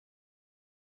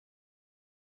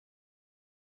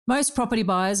Most property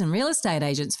buyers and real estate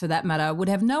agents, for that matter, would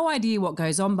have no idea what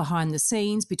goes on behind the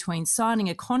scenes between signing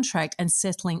a contract and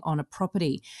settling on a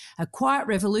property. A quiet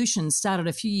revolution started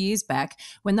a few years back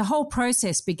when the whole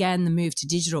process began the move to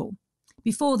digital.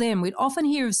 Before then, we'd often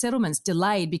hear of settlements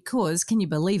delayed because, can you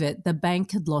believe it, the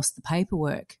bank had lost the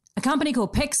paperwork. A company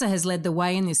called PEXA has led the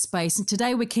way in this space, and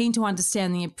today we're keen to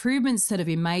understand the improvements that have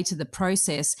been made to the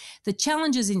process, the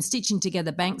challenges in stitching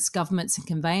together banks, governments and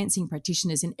conveyancing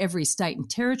practitioners in every state and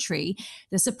territory,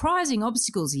 the surprising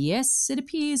obstacles, yes, it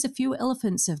appears a few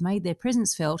elephants have made their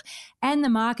presence felt, and the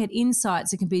market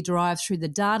insights that can be derived through the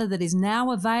data that is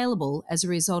now available as a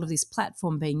result of this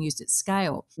platform being used at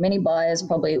scale. Many buyers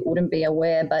probably wouldn't be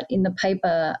aware, but in the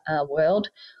paper world,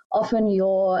 often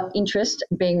your interest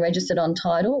in being registered on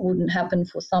title wouldn't happen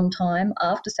for some time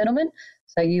after settlement.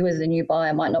 So you as a new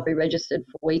buyer might not be registered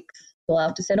for weeks till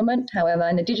after settlement. However,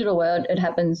 in the digital world, it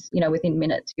happens, within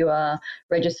minutes. You are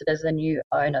registered as a new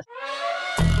owner.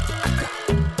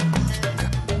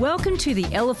 Welcome to The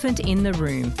Elephant in the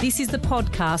Room. This is the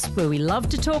podcast where we love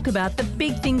to talk about the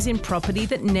big things in property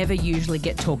that never usually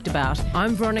get talked about.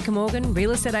 I'm Veronica Morgan,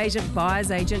 real estate agent, buyer's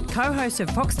agent, co-host of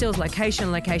Foxtel's Location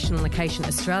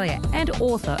Australia, and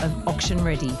author of Auction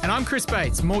Ready. And I'm Chris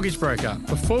Bates, mortgage broker.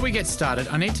 Before we get started,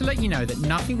 I need to let you know that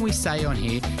nothing we say on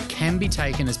here can be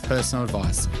taken as personal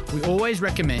advice. We always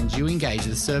recommend you engage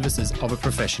the services of a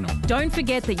professional. Don't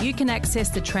forget that you can access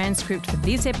the transcript for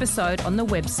this episode on the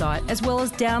website, as well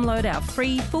as download our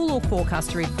free full or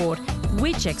forecaster report,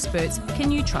 Which Experts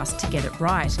Can You Trust to Get It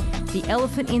Right?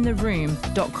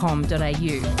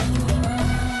 theelephantintheroom.com.au.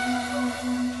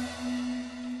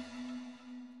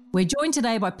 We're joined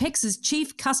today by PEXA's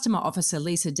Chief Customer Officer,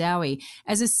 Lisa Dowie.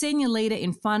 As a senior leader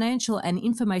in financial and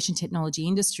information technology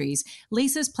industries,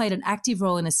 Lisa's played an active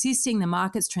role in assisting the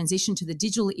market's transition to the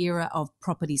digital era of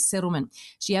property settlement.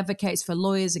 She advocates for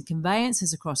lawyers and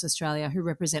conveyancers across Australia who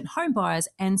represent home buyers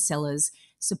and sellers,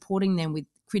 supporting them with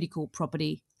critical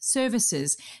property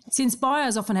services. Since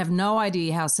buyers often have no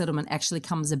idea how settlement actually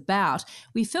comes about,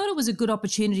 we felt it was a good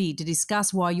opportunity to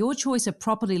discuss why your choice of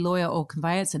property lawyer or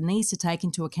conveyancer needs to take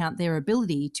into account their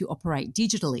ability to operate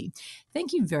digitally.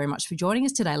 Thank you very much for joining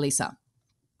us today, Lisa.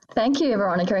 Thank you,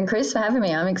 Veronica and Chris, for having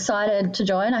me. I'm excited to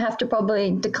join. I have to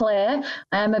probably declare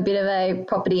I am a bit of a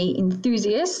property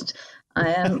enthusiast.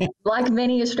 I am, like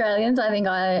many Australians, I think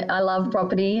I love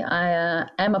property. I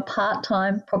am a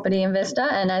part-time property investor,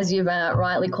 and as you've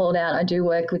rightly called out, I do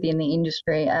work within the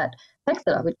industry at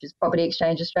PEXA, which is Property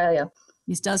Exchange Australia.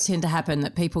 This does tend to happen,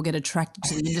 that people get attracted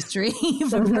to the industry.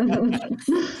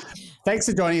 Thanks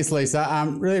for joining us,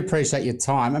 Lisa. Really appreciate your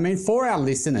time. I mean, for our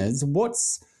listeners,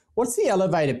 what's the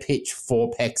elevator pitch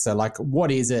for PEXA? Like, what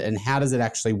is it and how does it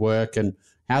actually work, and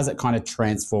how does it kind of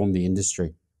transform the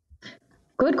industry?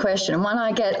 Good question. One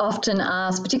I get often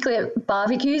asked, particularly at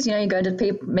barbecues. You go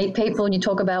to meet people and you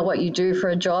talk about what you do for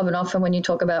a job, and often when you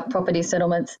talk about property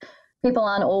settlements, people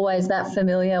aren't always that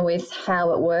familiar with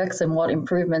how it works and what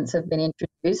improvements have been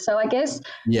introduced. So I guess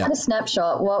at a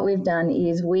snapshot, what we've done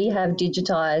is we have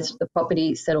digitised the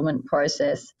property settlement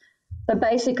process. So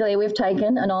basically, we've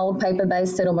taken an old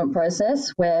paper-based settlement process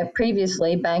where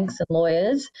previously banks and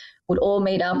lawyers would all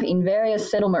meet up in various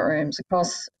settlement rooms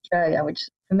across Australia, which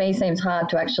for me seems hard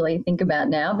to actually think about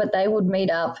now, but they would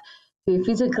meet up to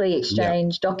physically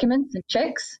exchange documents and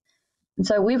checks. And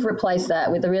so we've replaced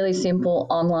that with a really simple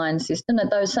online system that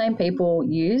those same people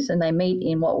use, and they meet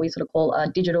in what we sort of call a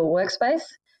digital workspace.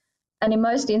 And in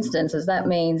most instances, that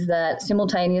means that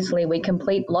simultaneously we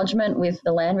complete lodgement with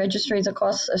the land registries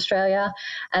across Australia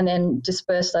and then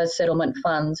disperse those settlement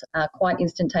funds quite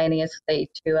instantaneously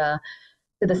to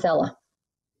the seller.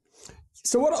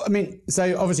 So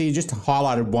obviously you just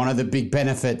highlighted one of the big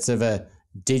benefits of a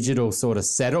digital sort of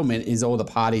settlement is all the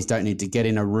parties don't need to get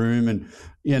in a room and,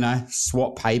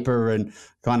 swap paper and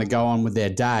kind of go on with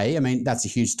their day. I mean, that's a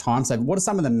huge time saver. What are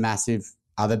some of the massive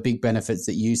other big benefits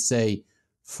that you see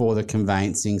for the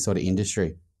conveyancing sort of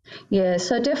industry? Yeah,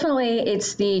 so definitely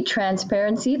it's the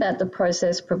transparency that the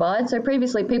process provides. So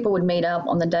previously people would meet up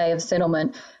on the day of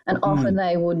settlement and often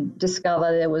they would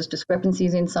discover there was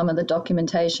discrepancies in some of the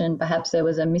documentation. Perhaps there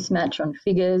was a mismatch on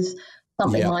figures.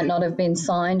 Something might not have been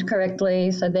signed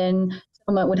correctly. So then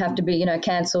settlement would have to be,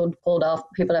 cancelled, pulled off.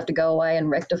 People have to go away and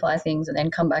rectify things and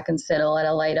then come back and settle at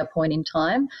a later point in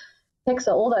time. PEXA,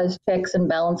 all those checks and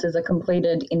balances are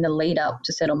completed in the lead up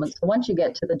to settlement. So once you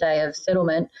get to the day of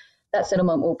settlement, that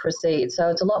settlement will proceed. So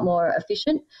it's a lot more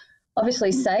efficient,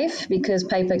 obviously safe because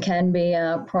paper can be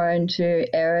prone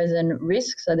to errors and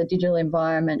risks. So the digital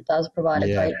environment does provide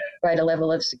a greater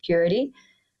level of security.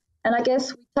 And I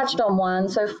guess we touched on one.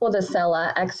 So for the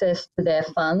seller, access to their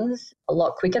funds a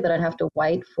lot quicker. They don't have to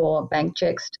wait for bank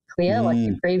checks to clear like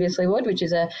you previously would, which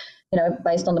is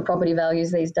based on the property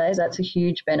values these days, that's a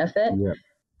huge benefit. Yeah.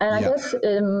 And I guess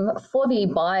for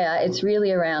the buyer, it's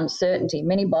really around certainty.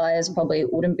 Many buyers probably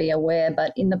wouldn't be aware,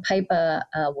 but in the paper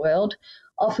world,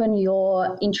 often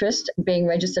your interest being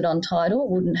registered on title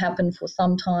wouldn't happen for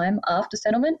some time after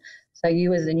settlement. So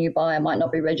you as a new buyer might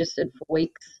not be registered for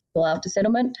weeks till after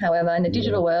settlement. However, in the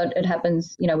digital world, it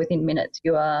happens, within minutes.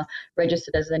 You are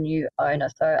registered as a new owner.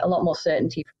 So a lot more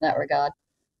certainty from that regard.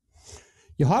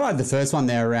 You highlighted the first one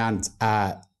there around,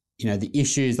 the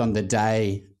issues on the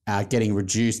day getting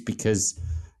reduced because,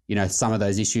 some of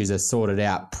those issues are sorted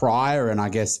out prior, and I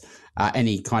guess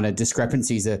any kind of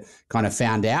discrepancies are kind of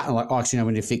found out and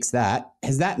we need to fix that.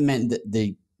 Has that meant that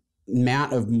the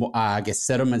amount of,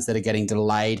 settlements that are getting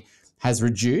delayed has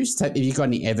reduced? Have you got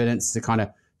any evidence to kind of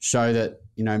show that,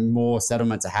 more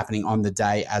settlements are happening on the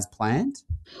day as planned?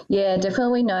 Yeah,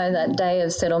 definitely know that day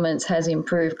of settlements has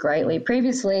improved greatly.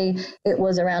 Previously, it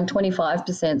was around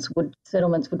 25%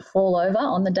 settlements would fall over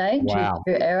on the day due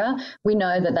to error. We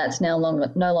know that that's now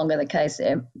no longer the case.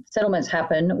 Settlements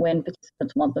happen when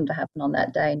participants want them to happen on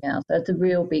that day now. So it's a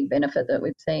real big benefit that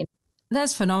we've seen.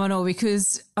 That's phenomenal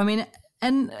because,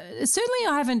 and certainly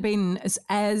I haven't been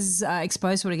as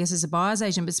exposed to it, I guess, as a buyer's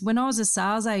agent, but when I was a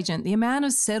sales agent, the amount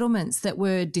of settlements that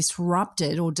were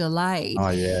disrupted or delayed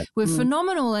were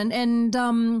phenomenal.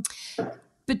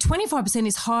 But 25%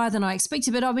 is higher than I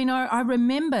expected. But I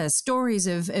remember stories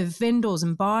of vendors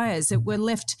and buyers that were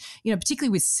left,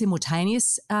 particularly with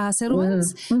simultaneous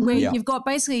settlements, where you've got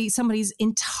basically somebody's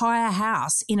entire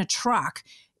house in a truck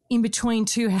in between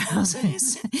two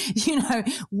houses,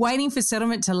 waiting for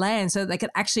settlement to land so that they could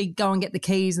actually go and get the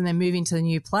keys and then move into the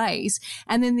new place.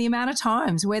 And then the amount of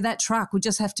times where that truck would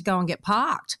just have to go and get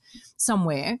parked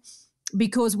somewhere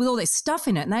because with all their stuff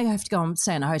in it, and they have to go and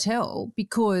stay in a hotel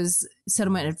because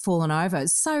settlement had fallen over.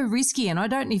 It's so risky, and I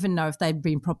don't even know if they'd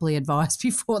been properly advised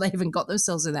before they even got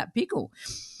themselves in that pickle.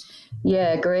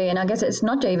 Yeah, agree. And I guess it's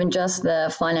not even just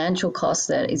the financial cost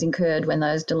that is incurred when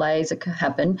those delays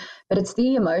happen, but it's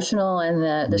the emotional and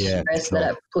the stress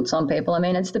that it puts on people.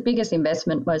 It's the biggest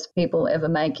investment most people ever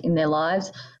make in their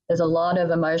lives. There's a lot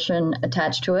of emotion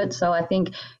attached to it. So I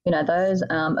think, those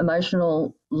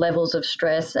emotional levels of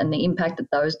stress and the impact that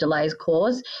those delays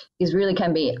cause really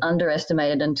can be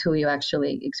underestimated until you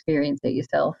actually experience it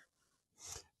yourself.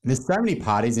 There's so many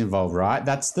parties involved, right?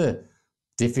 That's the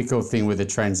difficult thing with a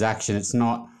transaction. It's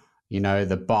not,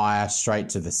 the buyer straight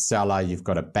to the seller. You've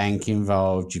got a bank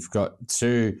involved. You've got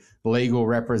two legal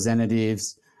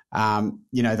representatives,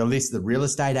 the real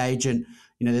estate agent,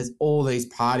 there's all these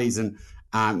parties and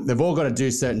they've all got to do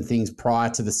certain things prior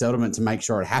to the settlement to make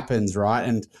sure it happens, right?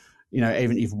 And,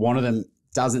 even if one of them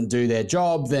doesn't do their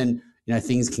job, then,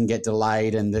 things can get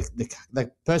delayed and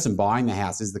the person buying the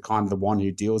house is the one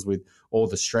who deals with all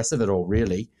the stress of it all,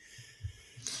 really.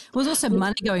 Well, there's also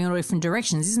money going in all different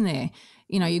directions, isn't there?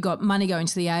 You've got money going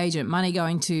to the agent, money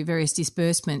going to various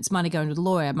disbursements, money going to the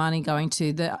lawyer, money going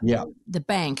to the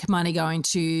bank, money going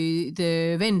to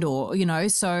the vendor,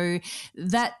 so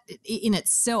that in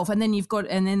itself, and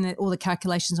then all the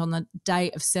calculations on the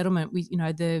day of settlement with,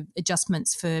 the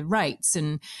adjustments for rates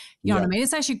and, you know what I mean?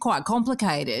 It's actually quite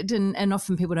complicated and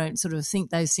often people don't sort of think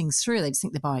those things through. They just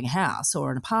think they're buying a house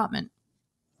or an apartment.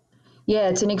 Yeah,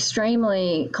 it's an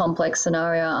extremely complex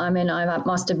scenario. I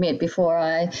must admit, before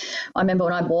I remember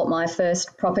when I bought my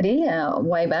first property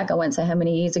way back, I won't say how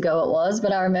many years ago it was,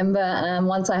 but I remember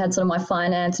once I had sort of my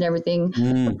finance and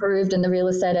everything approved and the real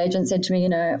estate agent said to me,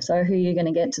 so who are you going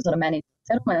to get to sort of manage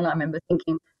the settlement? And I remember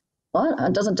thinking,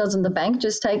 what? Doesn't the bank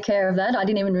just take care of that? I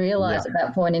didn't even realize at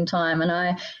that point in time. And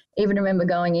I even remember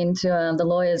going into the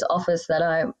lawyer's office that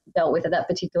I dealt with at that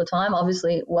particular time,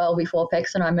 obviously well before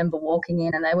PEXA, and I remember walking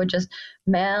in and they were just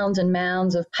mounds and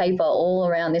mounds of paper all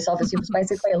around this office. It was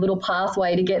basically a little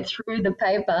pathway to get through the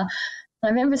paper. I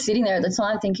remember sitting there at the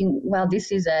time thinking, wow,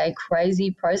 this is a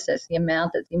crazy process, the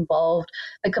amount that's involved,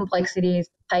 the complexities,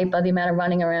 the paper, the amount of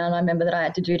running around I remember that I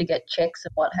had to do to get checks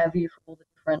and what have you for all the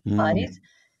different parties.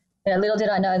 Little did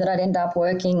I know that I'd end up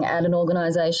working at an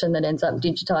organisation that ends up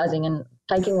digitising and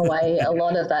taking away a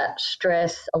lot of that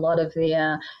stress, a lot of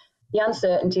the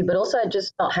uncertainty, but also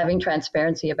just not having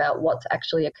transparency about what's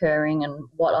actually occurring and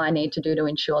what I need to do to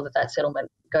ensure that settlement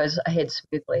goes ahead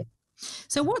smoothly.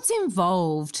 So what's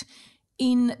involved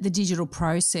in the digital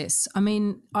process?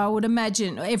 I would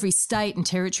imagine every state and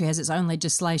territory has its own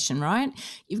legislation, right?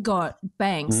 You've got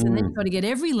banks and then you've got to get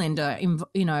every lender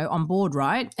on board,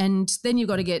 right? And then you've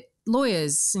got to get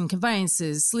lawyers and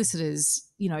conveyancers,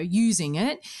 solicitors, using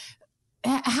it.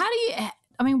 How do you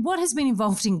what has been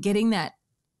involved in getting that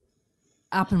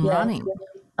up and running?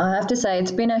 I have to say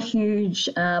it's been a huge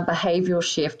behavioural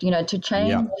shift, to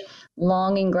change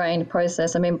long ingrained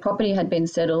process. Property had been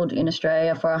settled in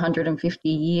Australia for 150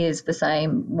 years the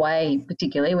same way,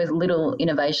 particularly with little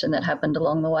innovation that happened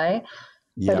along the way.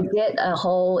 So to get a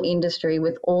whole industry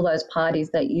with all those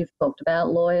parties that you've talked about,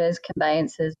 lawyers,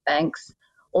 conveyancers, banks,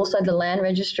 also the land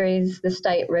registries, the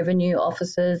state revenue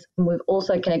officers, and we've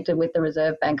also connected with the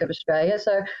Reserve Bank of Australia.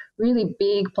 So really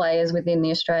big players within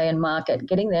the Australian market,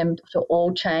 getting them to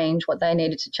all change what they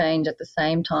needed to change at the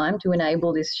same time to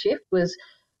enable this shift was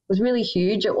really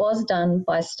huge. It was done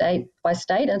by state,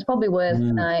 and it's probably worth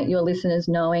your listeners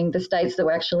knowing the states that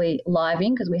we're actually live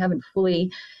in, because we haven't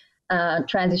fully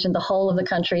transitioned the whole of the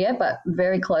country yet, but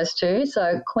very close to.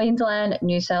 So Queensland,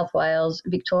 New South Wales,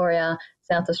 Victoria,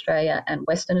 South Australia and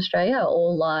Western Australia are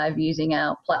all live using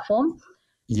our platform.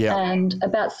 Yeah. And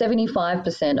about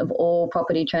 75% of all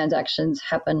property transactions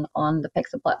happen on the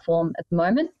PEXA platform at the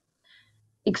moment.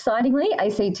 Excitingly,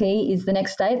 ACT is the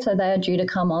next state, so they are due to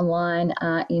come online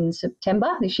in September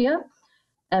this year.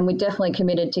 And we're definitely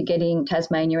committed to getting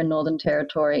Tasmania and Northern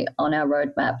Territory on our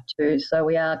roadmap too. So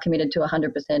we are committed to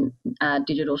 100%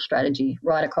 digital strategy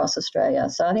right across Australia.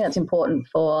 So I think that's important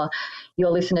for your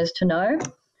listeners to know.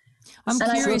 I'm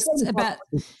curious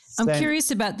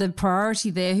about the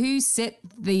priority there. Who set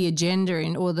the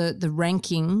agenda or the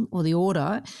ranking or the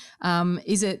order?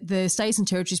 Is it the states and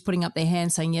territories putting up their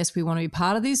hands saying, yes, we want to be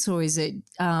part of this, or is it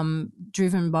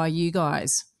driven by you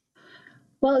guys?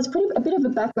 Well, it's a bit of a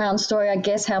background story, I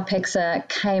guess, how PEXA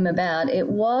came about. It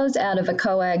was out of a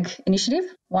COAG initiative,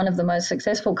 one of the most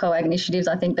successful COAG initiatives,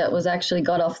 I think, that was actually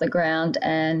got off the ground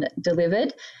and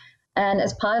delivered. And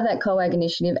as part of that COAG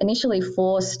initiative, initially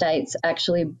 4 states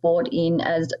actually bought in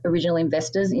as original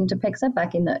investors into PEXA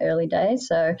back in the early days.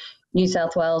 So New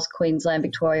South Wales, Queensland,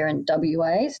 Victoria and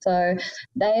WA. So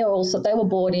they were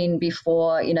bought in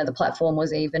before, the platform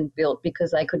was even built, because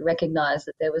they could recognise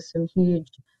that there was some huge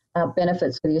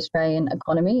benefits for the Australian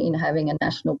economy in having a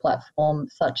national platform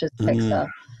such as PEXA.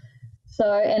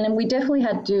 So, and then we definitely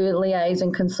had to liaise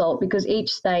and consult, because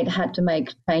each state had to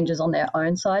make changes on their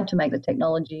own side to make the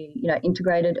technology,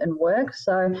 integrated and work.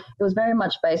 So it was very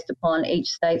much based upon each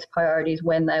state's priorities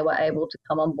when they were able to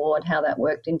come on board, how that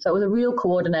worked in. So it was a real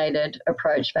coordinated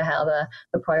approach for how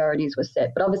the priorities were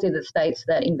set. But obviously the states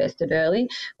that invested early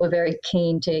were very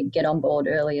keen to get on board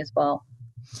early as well.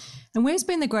 And where's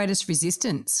been the greatest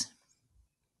resistance?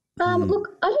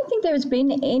 Look, I don't think there's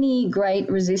been any great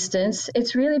resistance.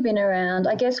 It's really been around,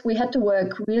 I guess we had to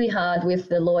work really hard with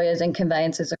the lawyers and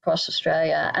conveyancers across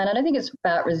Australia. And I don't think it's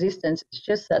about resistance. It's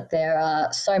just that there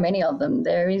are so many of them.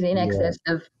 There is in excess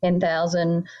of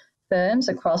 10,000 firms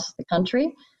across the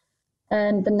country.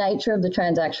 And the nature of the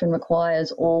transaction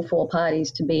requires all 4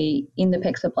 parties to be in the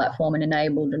PEXA platform and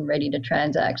enabled and ready to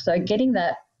transact. So getting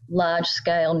that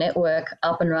large-scale network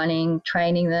up and running,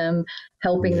 training them,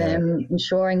 helping them,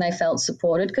 ensuring they felt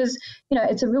supported, because,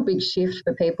 it's a real big shift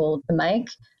for people to make.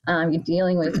 You're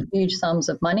dealing with huge sums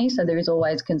of money, so there is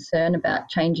always concern about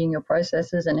changing your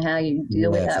processes and how you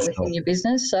deal with that within your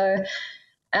business. So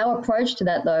our approach to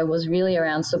that, though, was really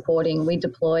around supporting. We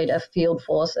deployed a field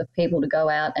force of people to go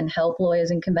out and help lawyers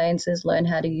and conveyancers learn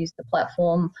how to use the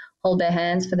platform, hold their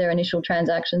hands for their initial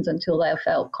transactions until they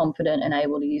felt confident and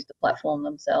able to use the platform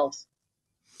themselves.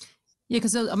 Yeah,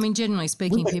 because, generally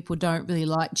speaking, people don't really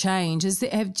like change.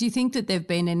 Do you think that there have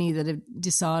been any that have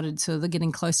decided, so they're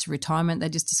getting close to retirement, they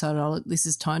just decided, look, this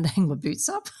is time to hang my boots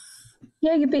up?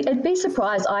 Yeah, you'd be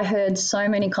surprised. I heard so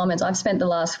many comments. I've spent the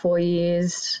last 5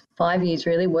 years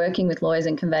really, working with lawyers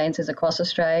and conveyancers across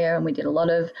Australia, and we did a lot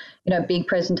of, big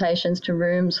presentations to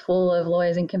rooms full of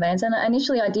lawyers and conveyancers. And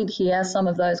initially I did hear some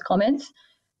of those comments,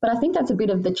 but I think that's a bit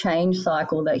of the change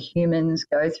cycle that humans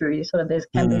go through. There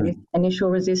can be this initial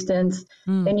resistance,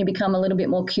 then you become a little bit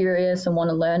more curious and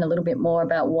want to learn a little bit more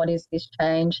about what is this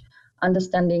change,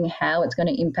 understanding how it's going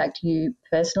to impact you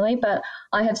personally. But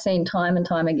I have seen time and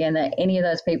time again that any of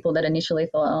those people that initially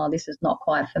thought, this is not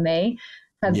quite for me,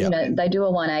 have, they do a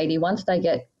 180. Once they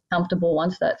get comfortable,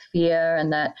 once that fear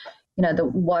and that, the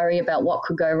worry about what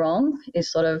could go wrong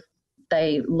is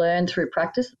they learn through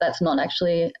practice. That's not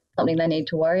actually something they need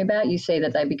to worry about. You see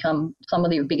that they become some of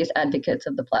the biggest advocates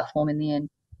of the platform in the end.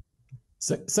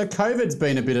 So COVID's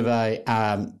been a bit of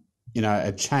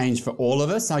a change for all of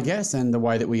us, I guess, and the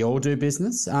way that we all do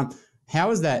business. How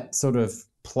has that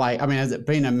has it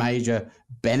been a major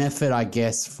benefit, I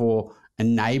guess, for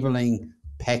enabling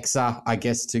PEXA, I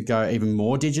guess, to go even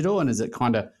more digital? And has it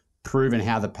kind of proven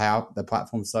how the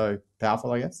platform's so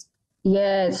powerful, I guess?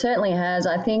 Yeah, it certainly has.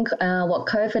 I think what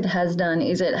COVID has done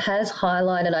is it has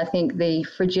highlighted, I think, the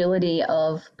fragility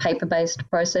of paper-based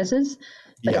processes.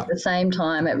 But Yeah. at the same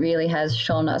time, it really has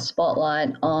shone a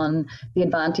spotlight on the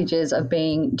advantages of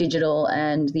being digital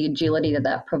and the agility that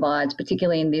that provides,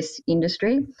 particularly in this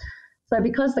industry. So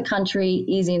because the country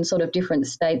is in sort of different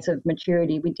states of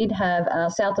maturity, we did have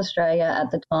South Australia at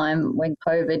the time when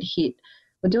COVID hit,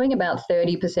 were doing about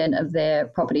 30% of their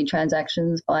property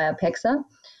transactions via PEXA.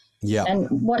 Yeah. And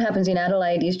what happens in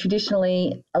Adelaide is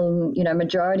traditionally,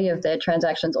 majority of their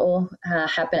transactions all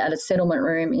happen at a settlement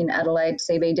room in Adelaide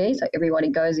CBD. So everybody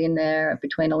goes in there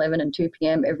between 11 and 2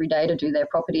 p.m. every day to do their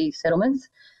property settlements.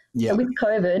 Yeah. So with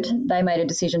COVID, they made a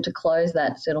decision to close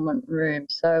that settlement room.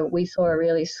 So we saw a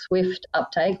really swift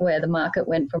uptake where the market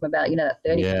went from about, that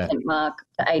 30% mark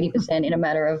to 80% in a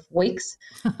matter of weeks.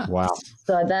 Wow.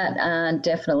 So that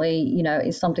definitely,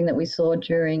 is something that we saw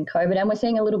during COVID. And we're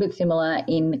seeing a little bit similar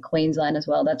in Queensland as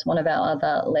well. That's one of our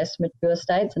other less mature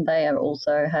states. And they are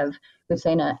also we've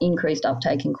seen an increased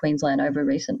uptake in Queensland over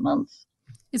recent months.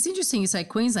 It's interesting you say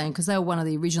Queensland because they were one of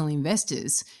the original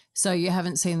investors. So you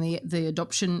haven't seen the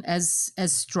adoption as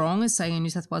strong as, say, in New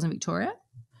South Wales and Victoria?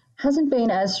 Hasn't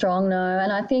been as strong, no. And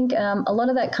I think a lot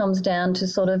of that comes down to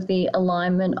sort of the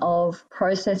alignment of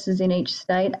processes in each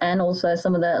state and also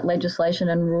some of the legislation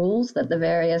and rules that the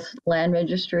various land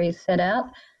registries set out.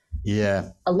 Yeah.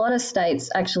 A lot of states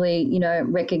actually,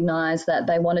 recognise that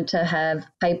they wanted to have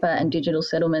paper and digital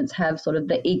settlements have sort of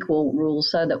the equal rules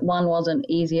so that one wasn't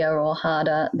easier or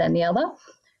harder than the other,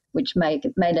 which made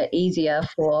it easier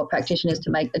for practitioners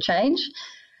to make the change.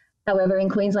 However, in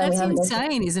Queensland, that's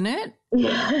insane, isn't it?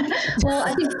 Yeah. Well,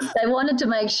 I think they wanted to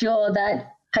make sure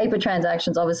that paper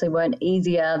transactions obviously weren't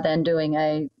easier than doing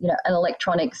an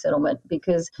electronic settlement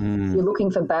because you're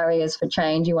looking for barriers for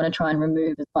change. You want to try and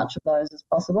remove as much of those as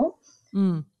possible.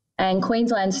 Mm. And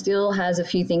Queensland still has a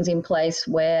few things in place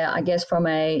where I guess from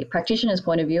a practitioner's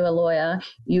point of view, a lawyer,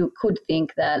 you could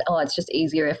think that, it's just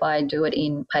easier if I do it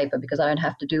in paper because I don't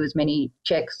have to do as many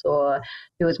checks or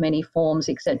do as many forms,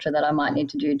 etc., that I might need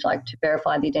to do to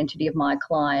verify the identity of my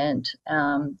client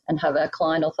and have a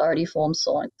client authority form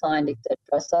signed, etc.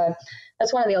 So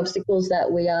that's one of the obstacles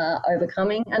that we are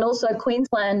overcoming. And also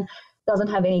Queensland doesn't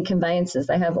have any conveyancers.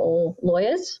 They have all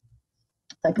lawyers.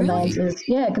 So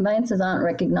conveyancers aren't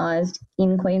recognised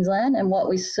in Queensland. And what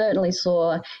we certainly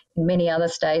saw in many other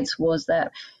states was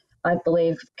that I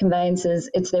believe conveyancers,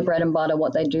 it's their bread and butter,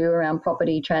 what they do around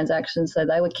property transactions. So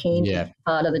they were keen to be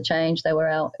part of the change. They were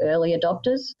our early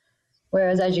adopters.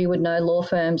 Whereas, as you would know, law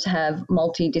firms have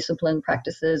multidiscipline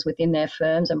practices within their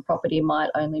firms and property might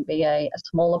only be a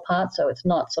smaller part. So it's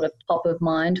not sort of top of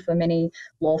mind for many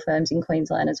law firms in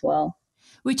Queensland as well.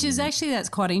 Which is actually, that's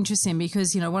quite interesting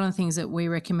because, one of the things that we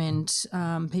recommend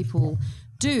people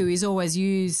do is always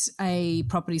use a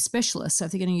property specialist. So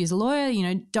if they're going to use a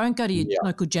lawyer, don't go to your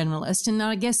local generalist. And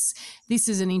I guess this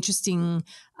is an interesting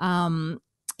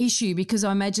issue because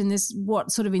I imagine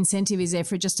what sort of incentive is there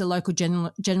for just a local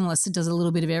generalist that does a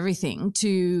little bit of everything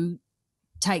to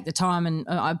take the time, and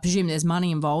I presume there's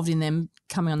money involved in them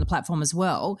coming on the platform as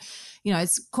well.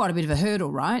 It's quite a bit of a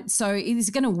hurdle, right? So it is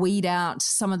going to weed out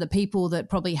some of the people that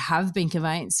probably have been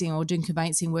conveyancing or doing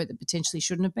conveyancing work that potentially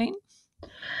shouldn't have been.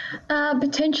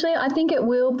 Potentially, I think it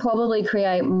will probably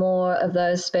create more of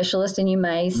those specialists, and you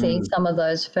may see some of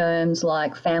those firms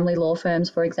like family law firms,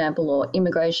 for example, or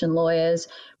immigration lawyers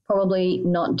probably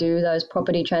not do those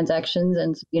property transactions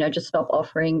and, just stop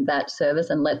offering that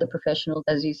service and let the professionals,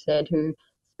 as you said, who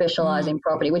specialise in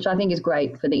property, which I think is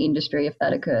great for the industry if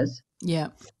that occurs. Yeah.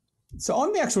 So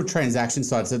on the actual transaction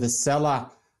side, so the seller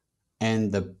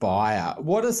and the buyer,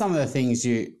 what are some of the things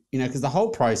because the whole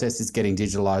process is getting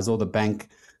digitalised, all the bank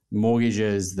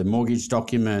mortgages, the mortgage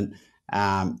document,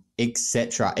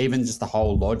 etc., even just the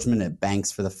whole lodgement at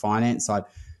banks for the finance side.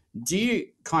 Do you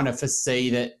kind of foresee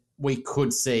that we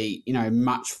could see,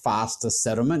 much faster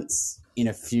settlements in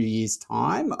a few years'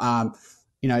 time?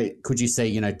 Could you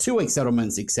see, 2-week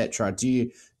settlements, etc.? Do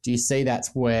you see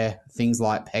that's where things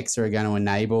like PEXA are going to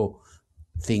enable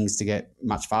things to get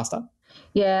much faster?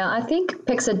 Yeah, I think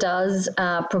PEXA does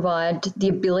provide the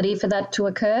ability for that to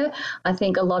occur. I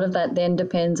think a lot of that then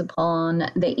depends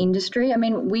upon the industry. I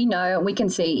mean, we can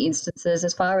see instances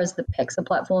as far as the PEXA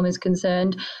platform is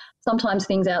concerned. Sometimes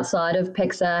things outside of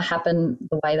PEXA happen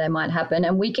the way they might happen,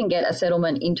 and we can get a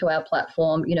settlement into our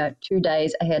platform, 2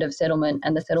 days ahead of settlement,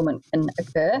 and the settlement can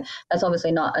occur. That's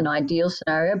obviously not an ideal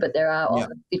scenario, but there are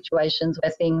often situations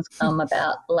where things come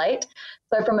about late.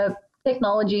 So from a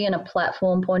technology and a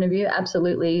platform point of view,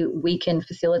 absolutely we can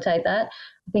facilitate that.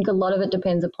 I think a lot of it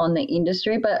depends upon the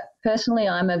industry, but personally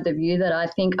I'm of the view that I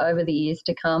think over the years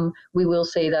to come we will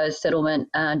see those settlement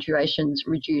durations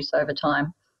reduce over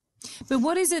time. But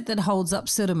what is it that holds up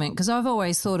settlement? Because I've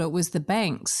always thought it was the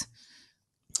banks.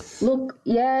 Look,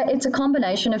 yeah, it's a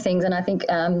combination of things, and I think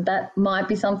that might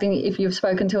be something, if you've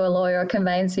spoken to a lawyer or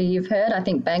conveyancer, you've heard. I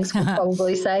think banks will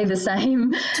probably say the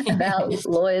same about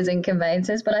lawyers and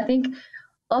conveyancers, but I think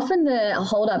often the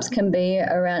holdups can be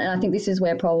around, and I think this is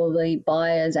where probably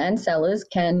buyers and sellers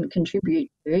can contribute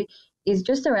to, is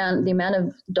just around the amount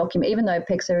of document. Even though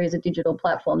PEXA is a digital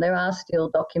platform, there are still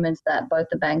documents that both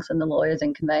the banks and the lawyers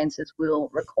and conveyancers will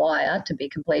require to be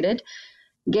completed.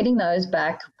 Getting those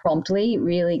back promptly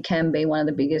really can be one of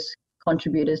the biggest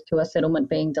contributors to a settlement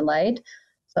being delayed.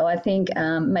 So I think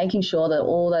making sure that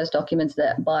all those documents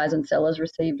that buyers and sellers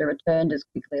received are returned as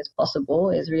quickly as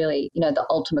possible is really, the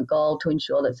ultimate goal to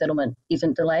ensure that settlement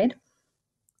isn't delayed.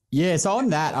 Yeah, so on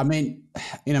that, I mean,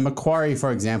 Macquarie,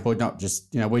 for example, not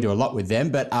just, we do a lot with them,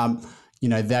 but,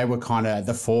 they were kind of at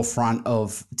the forefront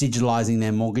of digitalising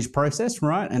their mortgage process,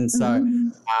 right? And so,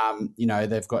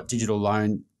 they've got digital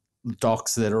loan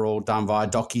docs that are all done via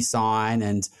DocuSign,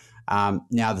 and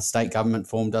now the state government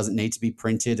form doesn't need to be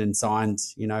printed and signed,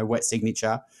 wet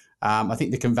signature. I think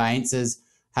the conveyancers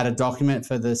had a document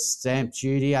for the stamp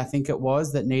duty, I think it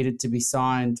was, that needed to be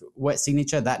signed wet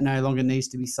signature. That no longer needs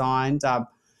to be signed.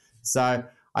 So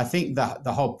I think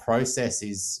the whole process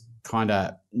is kind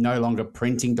of no longer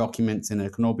printing documents, and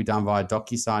it can all be done via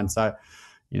DocuSign. So,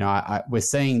 we're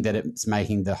seeing that it's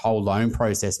making the whole loan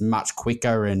process much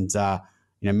quicker and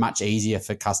much easier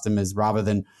for customers rather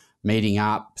than meeting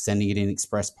up, sending it in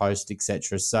express post,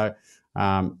 etc. So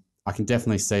I can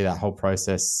definitely see that whole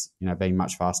process, being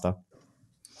much faster.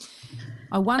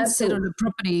 I once settled a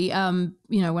property,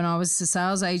 when I was a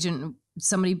sales agent,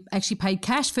 somebody actually paid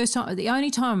cash first time. The only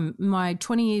time in my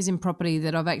 20 years in property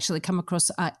that I've actually come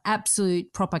across an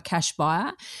absolute proper cash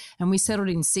buyer, and we settled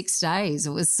in 6 days. It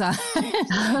was so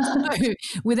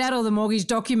without all the mortgage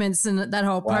documents and that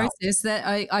whole process.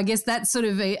 That I guess that's sort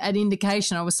of an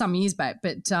indication. I was some years back,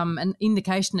 but an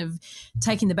indication of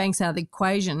taking the banks out of the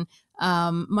equation.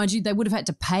 Mind you, they would have had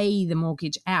to pay the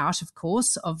mortgage out, of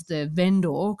course, of the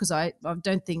vendor, because I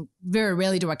don't think, very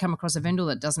rarely do I come across a vendor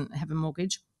that doesn't have a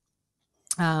mortgage.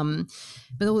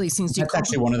 But all these things do. That's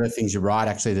actually one of the things, you're right,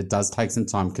 actually, that does take some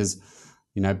time, because,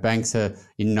 banks are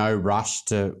in no rush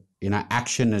to,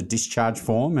 action a discharge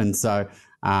form. And so,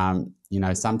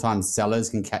 sometimes sellers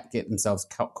can get themselves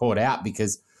caught out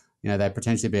because, they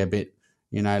potentially be a bit,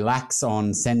 lax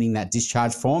on sending that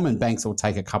discharge form, and banks will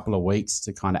take a couple of weeks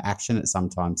to kind of action it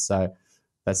sometimes. So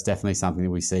that's definitely something that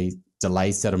we see,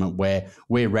 delay settlement, where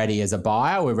we're ready as a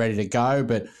buyer, we're ready to go,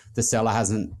 but the seller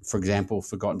hasn't, for example,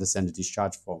 forgotten to send a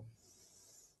discharge form.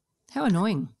 How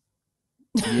annoying.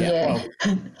 Yeah.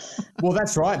 Well,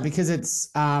 that's right, because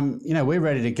it's, we're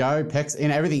ready to go. PEXA,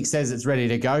 everything says it's ready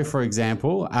to go, for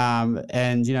example,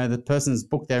 and, the person's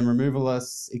booked their removal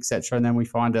list, et cetera, and then we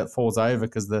find it falls over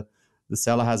because the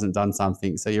seller hasn't done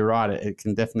something. So you're right, it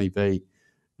can definitely be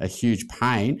a huge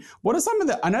pain. What are some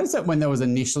of I noticed that when there was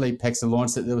initially PEXA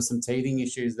launched, that there was some teething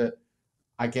issues that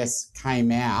I guess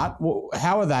came out.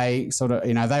 How are they sort of,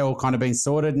 they all kind of been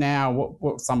sorted now?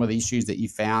 What are some of the issues that you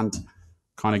found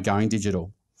kind of going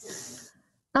digital?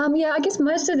 I guess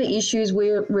most of the issues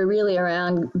were really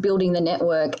around building the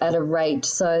network at a rate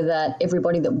so that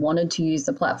everybody that wanted to use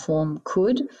the platform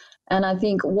could. And I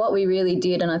think what we really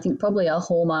did, and I think probably a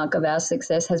hallmark of our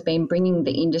success, has been bringing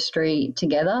the industry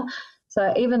together.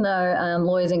 So even though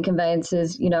lawyers and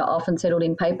conveyancers, often settled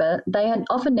in paper, they had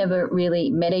often never really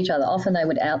met each other. Often they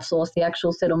would outsource the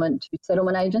actual settlement to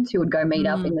settlement agents who would go meet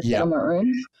up in the settlement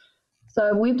rooms.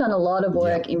 So we've done a lot of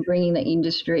work in bringing the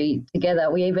industry together.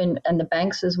 And the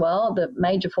banks as well, the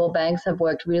major 4 banks have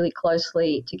worked really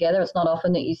closely together. It's not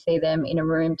often that you see them in a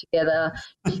room together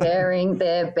sharing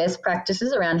their best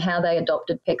practices around how they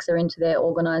adopted PEXA into their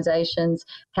organisations,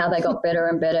 how they got better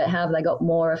and better, how they got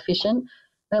more efficient.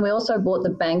 Then we also brought the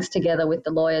banks together with the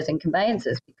lawyers and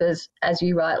conveyancers, because as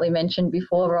you rightly mentioned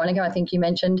before, Veronica, I think you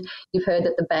mentioned you've heard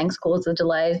that the banks cause the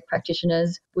delays.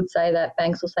 Practitioners would say that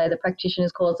banks will say the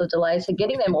practitioners cause the delays. So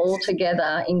getting them all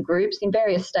together in groups in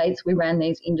various states, we ran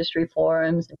these industry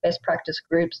forums and best practice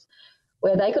groups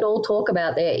where they could all talk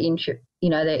about their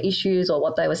issues or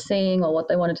what they were seeing or what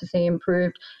they wanted to see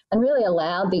improved, and really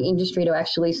allowed the industry to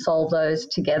actually solve those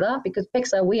together, because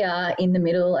PEXA, we are in the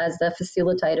middle as the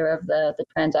facilitator of the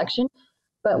transaction.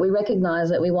 But we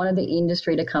recognised that we wanted the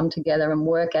industry to come together and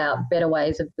work out better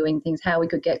ways of doing things, how we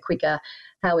could get quicker,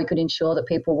 how we could ensure that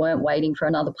people weren't waiting for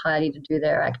another party to do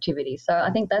their activity. So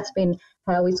I think that's been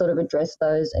how we sort of address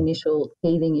those initial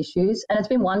teething issues. And it's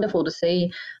been wonderful to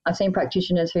see. I've seen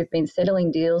practitioners who've been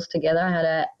settling deals together. I had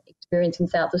an experience in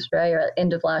South Australia at the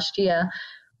end of last year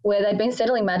where they'd been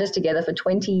settling matters together for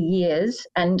 20 years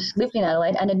and lived in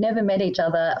Adelaide and had never met each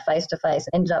other face to face,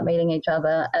 ended up meeting each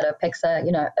other at a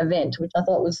PEXA, event, which I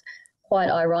thought was quite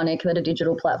ironic that a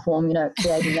digital platform,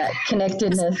 creating that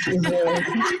connectedness is really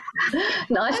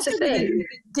nice to see.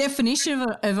 Definition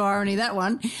of irony, that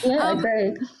one. Yeah, I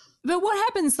agree. But what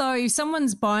happens, though, if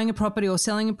someone's buying a property or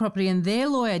selling a property and their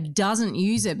lawyer doesn't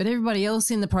use it, but everybody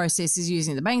else in the process is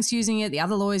using it, the bank's using it, the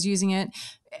other lawyer's using it?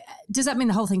 Does that mean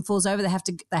the whole thing falls over? They have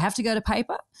to go to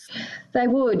paper? They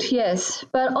would, yes.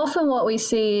 But often what we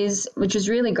see is, which is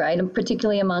really great, and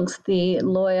particularly amongst the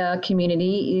lawyer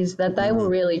community, is that they will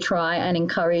really try and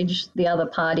encourage the other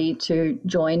party to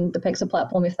join the PEXA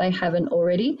platform if they haven't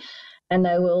already. And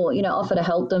they will, offer to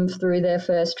help them through their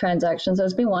first transaction. So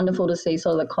it's been wonderful to see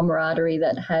sort of the camaraderie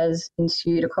that has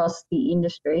ensued across the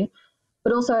industry.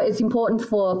 But also it's important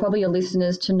for probably your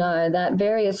listeners to know that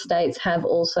various states have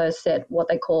also set what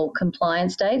they call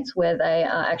compliance dates, where they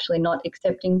are actually not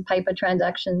accepting paper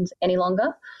transactions any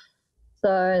longer.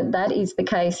 So that is the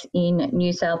case in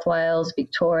New South Wales,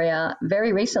 Victoria,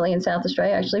 very recently in South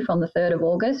Australia, actually from the 3rd of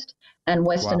August, and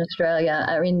Western Australia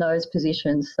are in those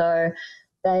positions. So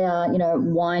they are,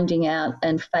 winding out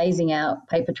and phasing out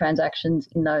paper transactions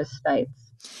in those states.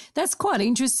 That's quite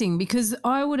interesting, because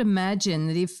I would imagine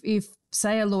that if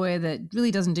say a lawyer that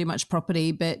really doesn't do much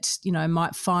property but,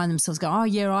 might find themselves going, oh,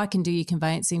 yeah, I can do your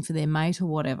conveyancing for their mate or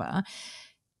whatever,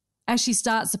 actually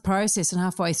starts the process and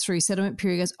halfway through settlement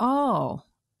period goes, oh,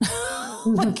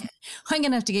 I'm going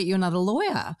to have to get you another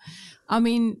lawyer. I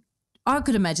mean, I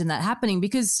could imagine that happening,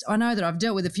 because I know that I've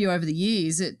dealt with a few over the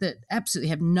years that absolutely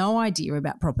have no idea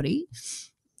about property,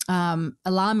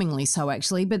 alarmingly so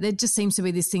actually, but there just seems to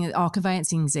be this thing that,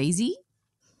 conveyancing is easy.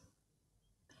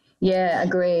 Yeah,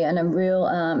 agree, and a real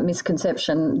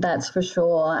misconception, that's for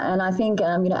sure. And I think,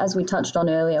 as we touched on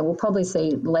earlier, we'll probably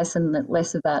see less of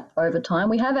that over time.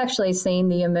 We have actually seen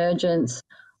the emergence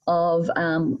of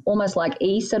almost like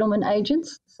e-settlement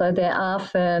agents. So there are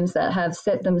firms that have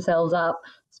set themselves up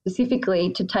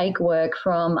specifically to take work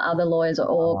from other lawyers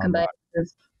or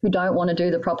conveyancers who don't want to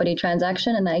do the property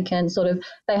transaction, and they can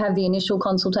they have the initial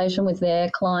consultation with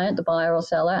their client, the buyer or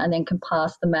seller, and then can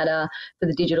pass the matter for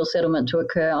the digital settlement to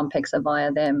occur on PEXA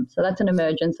via them. So that's an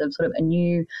emergence of sort of a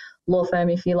new law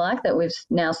firm, if you like, that we've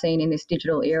now seen in this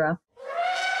digital era.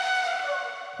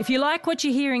 If you like what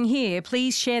you're hearing here,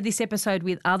 please share this episode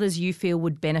with others you feel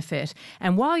would benefit.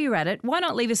 And while you're at it, why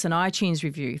not leave us an iTunes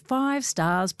review? 5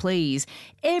 stars, please.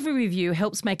 Every review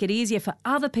helps make it easier for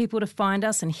other people to find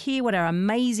us and hear what our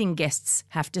amazing guests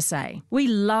have to say. We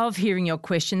love hearing your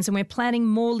questions, and we're planning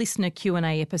more listener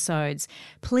Q&A episodes.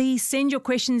 Please send your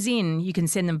questions in. You can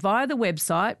send them via the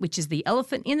website, which is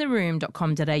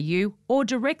theelephantintheroom.com.au, or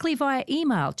directly via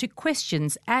email to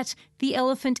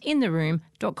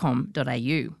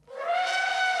questions@theelephantintheroom.com.au.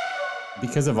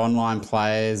 Because of online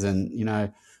players and,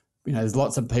 there's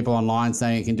lots of people online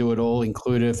saying you can do it all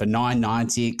included for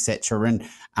 $9.90, etc.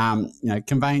 And,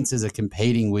 conveyancers are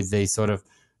competing with these sort of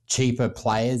cheaper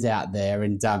players out there,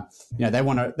 and, they've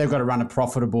got to run a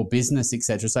profitable business,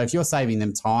 etc. So if you're saving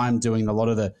them time doing a lot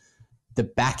of the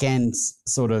back end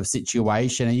sort of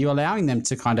situation, are you allowing them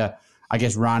to kind of,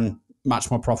 run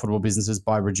much more profitable businesses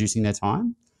by reducing their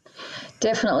time?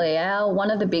 Definitely.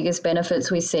 One of the biggest benefits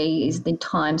we see is the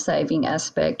time-saving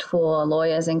aspect for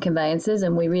lawyers and conveyancers,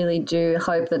 and we really do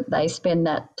hope that they spend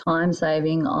that time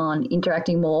saving on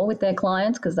interacting more with their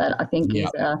clients, because that, I think, is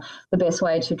the best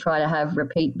way to try to have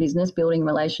repeat business, building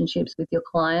relationships with your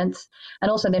clients,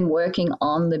 and also then working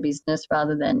on the business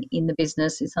rather than in the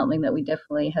business is something that we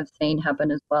definitely have seen happen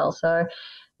as well. So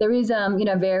there is,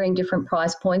 varying different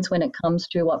price points when it comes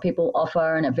to what people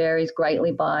offer, and it varies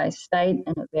greatly by state,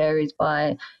 and it varies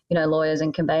by, lawyers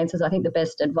and conveyancers. I think the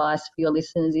best advice for your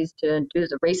listeners is to do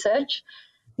the research,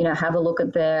 have a look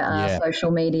at their social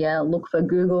media, look for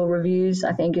Google reviews,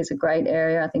 I think is a great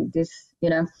area. I think this,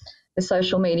 the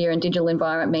social media and digital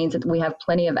environment means that we have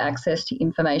plenty of access to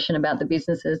information about the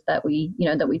businesses that we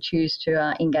choose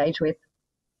to engage with.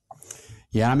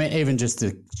 Yeah, even just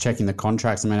to checking the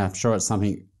contracts, I'm sure it's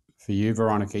something for you,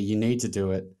 Veronica, you need to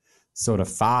do it sort of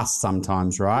fast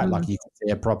sometimes, right? Like you can see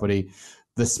a property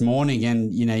this morning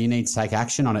and, you need to take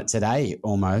action on it today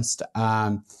almost.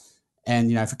 And,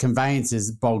 for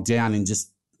conveyancers bogged down in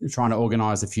just trying to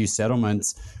organise a few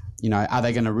settlements, are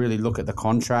they going to really look at the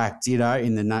contract,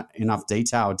 in enough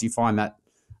detail? Do you find that,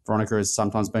 Veronica, is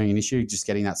sometimes being an issue, just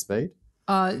getting that speed?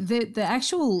 The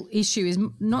actual issue is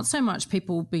not so much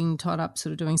people being tied up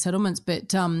sort of doing settlements,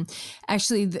 but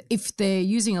actually if they're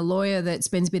using a lawyer that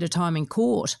spends a bit of time in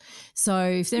court. So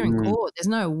if they're in court, there's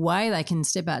no way they can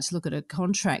step out to look at a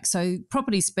contract. So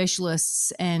property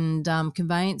specialists and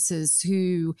conveyancers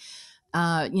who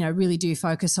really do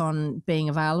focus on being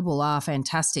available are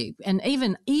fantastic. And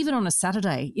even on a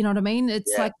Saturday, you know what I mean?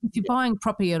 It's like if you're buying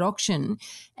property at auction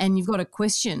and you've got a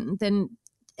question,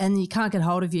 and you can't get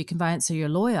hold of your conveyancer or your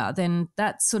lawyer, then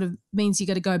that sort of means you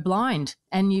got to go blind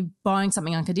and you're buying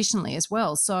something unconditionally as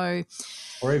well. So,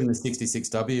 or even the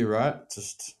 66W, right?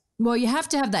 Well, you have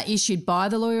to have that issued by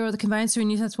the lawyer or the conveyancer in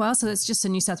New South Wales. So that's just a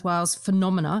New South Wales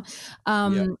phenomena.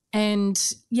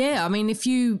 And yeah, I mean, if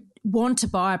you want to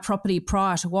buy a property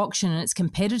prior to auction and it's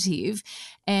competitive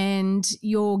and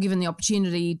you're given the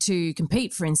opportunity to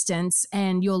compete, for instance,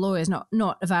 and your lawyer's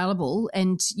not available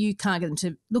and you can't get them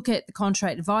to look at the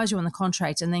contract, advise you on the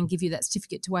contract and then give you that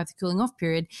certificate to waive the cooling off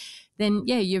period, then,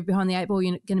 yeah, you're behind the eight ball.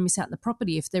 You're going to miss out on the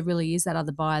property if there really is that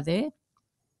other buyer there,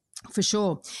 for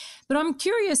sure. But I'm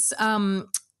curious to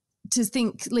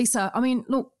think, Lisa, I mean,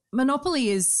 look, monopoly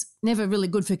is never really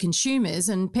good for consumers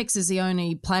and PEXA is the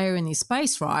only player in this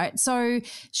space, right? So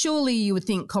surely you would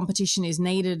think competition is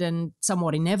needed and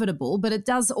somewhat inevitable, but it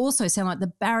does also sound like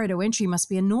the barrier to entry must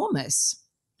be enormous.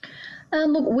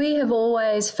 Look, we have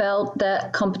always felt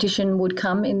that competition would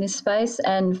come in this space,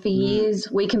 and for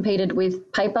years we competed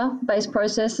with paper-based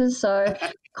processes. So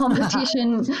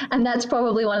competition, and that's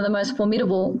probably one of the most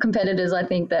formidable competitors I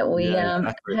think that we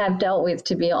have dealt with,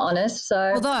 to be honest.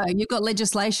 So, although you've got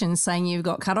legislation saying you've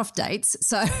got cut-off dates,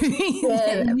 so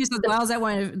in New South Wales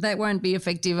that won't be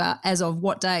effective as of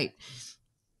what date?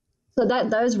 So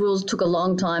those rules took a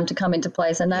long time to come into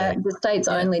place, and the states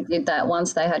only did that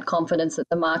once they had confidence that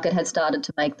the market had started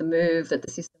to make the move, that the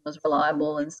system was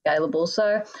reliable and scalable.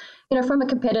 So, from a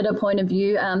competitor point of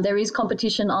view, there is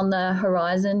competition on the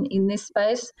horizon in this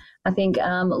space. I think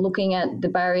looking at the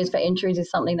barriers for entries is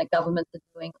something that governments are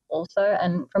doing also.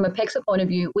 And from a PEXA point of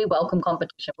view, we welcome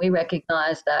competition. We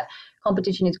recognise that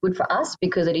competition is good for us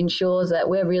because it ensures that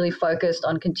we're really focused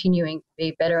on continuing to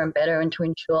be better and better and to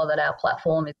ensure that our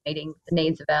platform is meeting the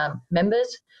needs of our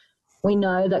members. We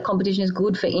know that competition is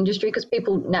good for industry because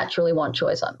people naturally want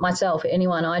choice. Myself,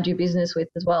 anyone I do business with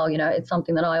as well, it's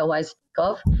something that I always think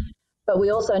of. But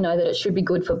we also know that it should be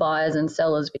good for buyers and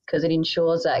sellers because it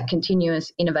ensures that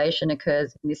continuous innovation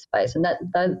occurs in this space, and that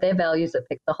they're values that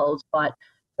PEXA holds quite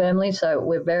firmly. So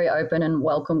we're very open and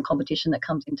welcome competition that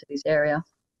comes into this area.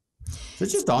 So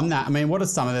just on that, I mean, what are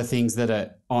some of the things that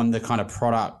are on the kind of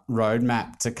product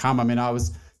roadmap to come? I mean, I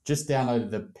was just downloaded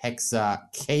the PEXA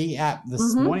Key app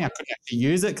this morning. I couldn't actually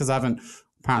use it because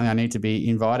apparently I need to be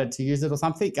invited to use it or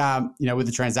something, with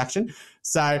the transaction.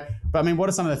 So, but I mean, what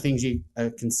are some of the things you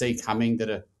can see coming that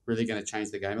are really going to change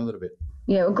the game a little bit?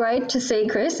 Yeah, well, great to see,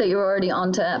 Chris, that you're already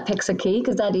onto PEXA Key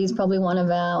because that is probably one of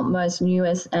our most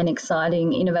newest and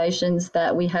exciting innovations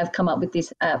that we have come up with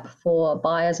this app for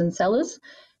buyers and sellers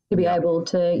to be able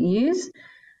to use.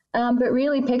 But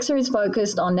really, PEXA is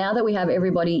focused on, now that we have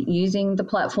everybody using the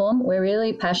platform, we're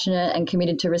really passionate and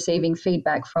committed to receiving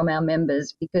feedback from our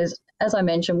members because, as I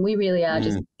mentioned, we really are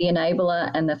just the enabler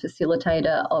and the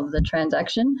facilitator of the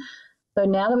transaction. So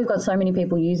now that we've got so many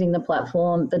people using the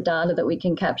platform, the data that we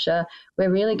can capture,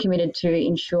 we're really committed to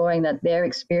ensuring that their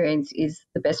experience is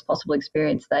the best possible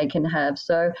experience they can have.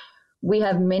 So we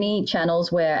have many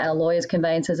channels where our lawyers,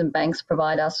 conveyancers and banks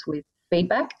provide us with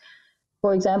feedback.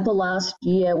 For example, last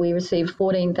year we received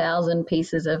 14,000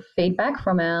 pieces of feedback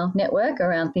from our network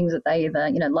around things that they either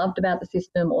loved about the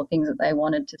system or things that they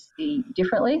wanted to see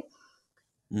differently.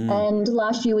 And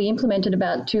last year we implemented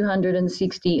about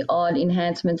 260 odd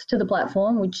enhancements to the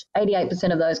platform, which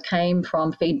 88% of those came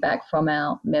from feedback from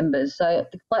our members. So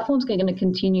the platform's going to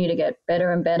continue to get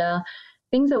better and better.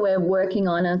 Things that we're working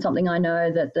on, and something I know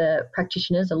that the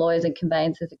practitioners, the lawyers and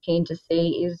conveyancers are keen to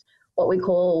see, is what we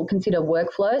consider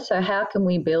workflow. So how can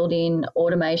we build in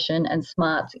automation and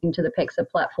smarts into the PEXA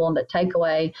platform that take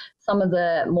away some of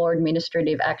the more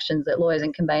administrative actions that lawyers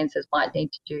and conveyancers might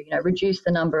need to do, reduce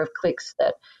the number of clicks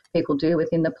that people do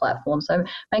within the platform. So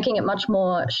making it much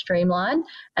more streamlined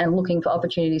and looking for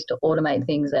opportunities to automate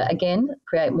things that, again,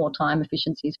 create more time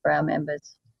efficiencies for our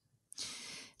members.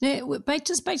 Now, back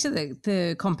to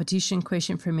the competition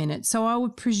question for a minute. So I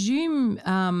would presume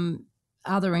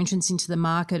other entrants into the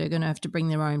market are going to have to bring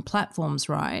their own platforms,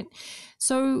 right?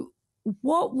 So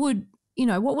what would,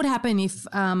 what would happen if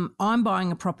I'm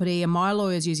buying a property and my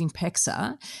lawyer's using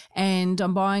PEXA and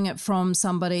I'm buying it from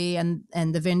somebody and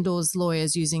the vendor's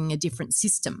lawyer's using a different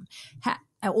system?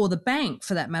 Or the bank,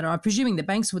 for that matter. I'm presuming the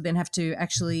banks would then have to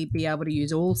actually be able to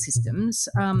use all systems.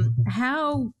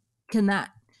 How can that,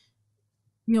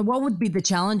 what would be the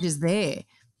challenges there?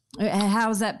 How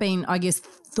has that been, I guess,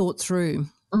 thought through?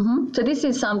 Mm-hmm. So this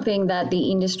is something that the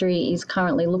industry is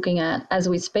currently looking at as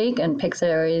we speak, and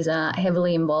PEXA is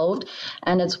heavily involved.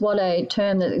 And it's what a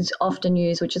term that is often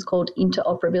used, which is called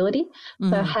interoperability. Mm-hmm.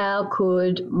 So how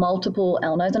could multiple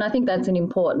LNOs, and I think that's an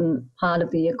important part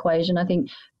of the equation. I think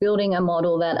building a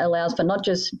model that allows for not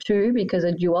just two, because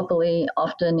a duopoly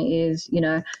often is,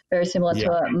 very similar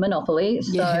to a monopoly.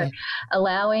 So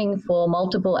allowing for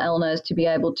multiple LNOs to be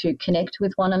able to connect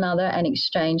with one another and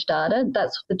exchange data,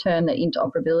 that's the term that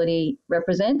interoperability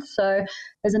represents. So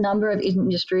there's a number of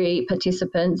industry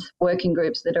participants, working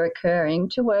groups that are occurring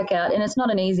to work out, and it's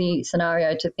not an easy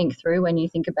scenario to think through when you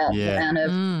think about the amount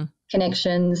of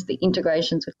connections, the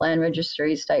integrations with land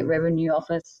registries, state revenue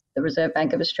office, the Reserve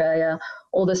Bank of Australia,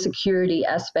 all the security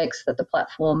aspects that the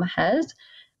platform has,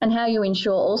 and how you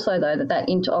ensure also, though, that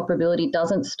interoperability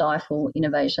doesn't stifle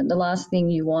innovation. The last thing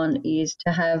you want is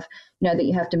to have, that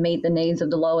you have to meet the needs of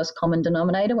the lowest common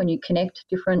denominator when you connect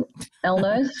different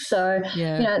LNOs. So,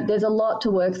 there's a lot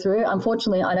to work through.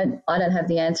 Unfortunately, I don't have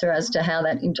the answer as to how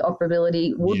that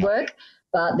interoperability would work,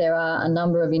 but there are a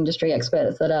number of industry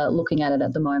experts that are looking at it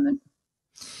at the moment.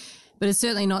 But it's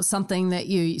certainly not something that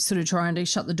you sort of trying to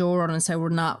shut the door on and say, well,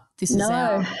 no, this is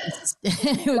our...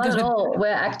 Not at all.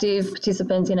 We're active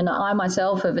participants in, and I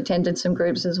myself have attended some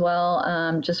groups as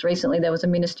well. Just recently there was a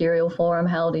ministerial forum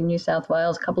held in New South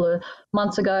Wales a couple of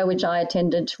months ago, which I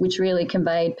attended, which really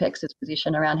conveyed PEXA's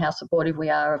position around how supportive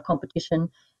we are of competition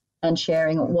and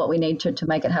sharing what we need to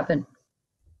make it happen.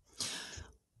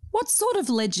 What sort of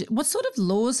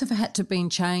laws have had to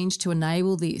been changed to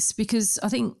enable this? Because I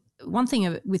think one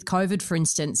thing with COVID, for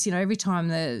instance, every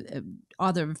time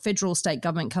either federal or state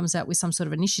government comes out with some sort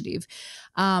of initiative,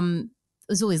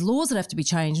 there's all these laws that have to be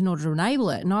changed in order to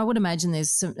enable it. And I would imagine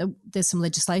there's some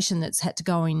legislation that's had to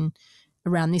go in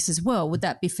around this as well. Would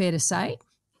that be fair to say?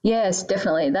 Yes,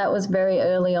 definitely. That was very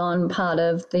early on part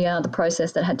of the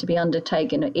process that had to be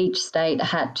undertaken. Each state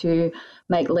had to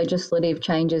make legislative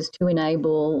changes to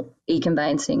enable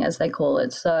e-conveyancing, as they call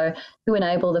it. So to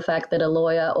enable the fact that a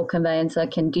lawyer or conveyancer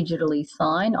can digitally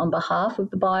sign on behalf of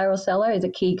the buyer or seller is a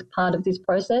key part of this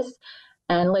process.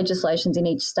 And legislations in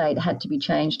each state had to be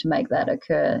changed to make that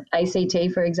occur.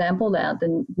 ACT, for example,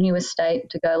 the newest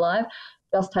state to go live,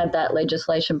 just had that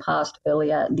legislation passed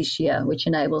earlier this year, which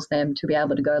enables them to be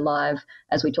able to go live,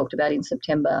 as we talked about in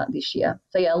September this year.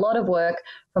 So, a lot of work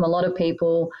from a lot of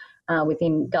people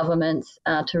within governments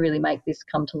to really make this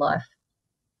come to life.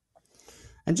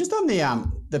 And just on the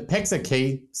PEXA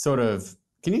key sort of,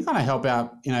 can you kind of help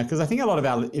out, because I think a lot of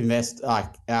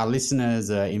our listeners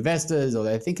are investors, or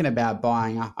they're thinking about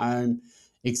buying a home,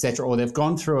 etc., or they've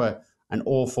gone through an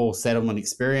awful settlement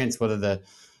experience, whether the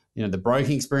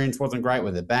broking experience wasn't great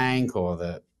with the bank or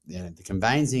the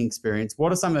conveyancing experience.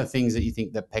 What are some of the things that you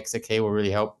think that PEXA Key will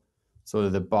really help sort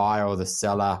of the buyer or the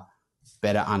seller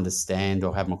better understand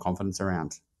or have more confidence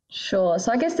around? Sure.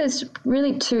 So I guess there's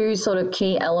really two sort of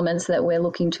key elements that we're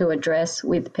looking to address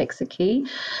with PEXA Key.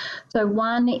 So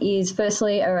one is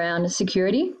firstly around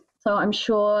security. So I'm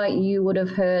sure you would have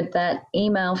heard that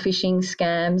email phishing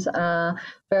scams are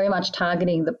very much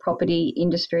targeting the property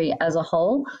industry as a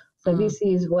whole. So this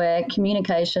is where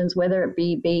communications, whether it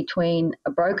be between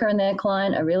a broker and their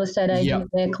client, a real estate agent and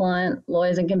their client,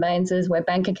 lawyers and conveyancers, where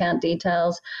bank account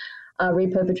details are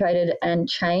reperpetrated and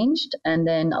changed, and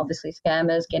then obviously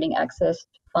scammers getting access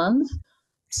to funds.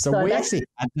 So we actually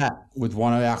had that with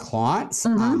one of our clients.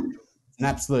 An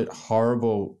absolute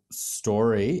horrible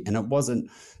story, and it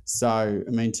wasn't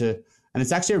and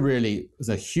it's actually it was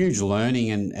a huge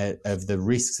learning of the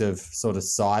risks of sort of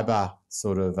cyber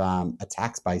sort of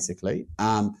attacks, basically.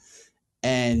 And,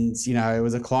 it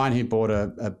was a client who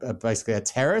bought basically a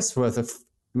terrace worth of,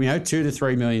 $2 to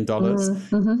 $3 million.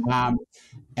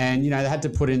 And, they had to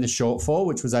put in the shortfall,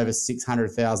 which was over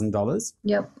 $600,000.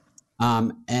 Yep.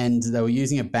 And they were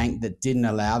using a bank that didn't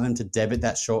allow them to debit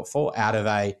that shortfall out of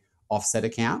a offset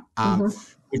account.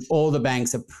 Which all the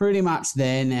banks are pretty much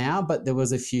there now, but there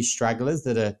was a few stragglers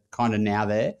that are kind of now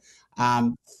there.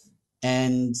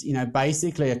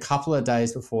 Basically a couple of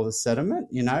days before the settlement,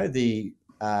 the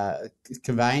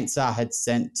conveyancer had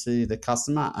sent to the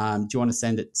customer, do you want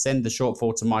to send the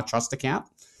shortfall to my trust account?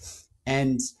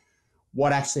 And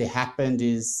what actually happened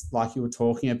is, like you were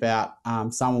talking about,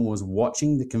 someone was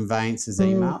watching the conveyancer's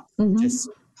email, just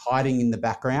hiding in the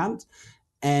background.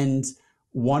 And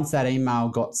once that email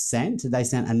got sent, they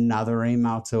sent another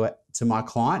email to my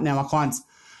client. Now, my client's,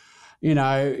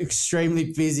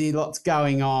 extremely busy, lots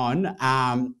going on,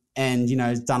 and,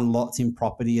 has done lots in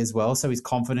property as well. So his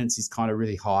confidence is kind of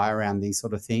really high around these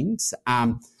sort of things.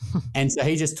 And so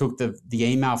he just took the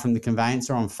email from the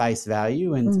conveyancer on face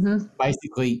value and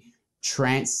basically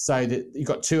so that you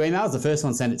got two emails. The first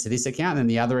one sent it to this account, and then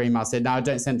the other email said, no,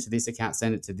 don't send it to this account,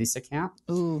 send it to this account.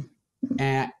 Ooh.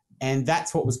 And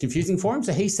that's what was confusing for him.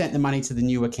 So he sent the money to the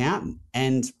new account,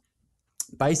 and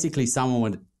basically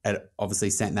someone had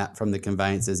obviously sent that from the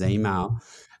conveyancer's email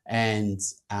and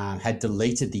had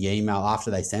deleted the email after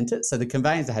they sent it. So the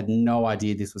conveyancer had no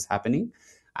idea this was happening.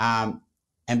 And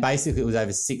basically it was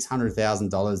over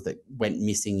 $600,000 that went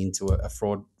missing into a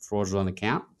fraudulent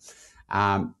account.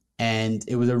 And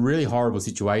it was a really horrible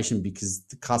situation because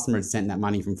the customer had sent that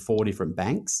money from 4 different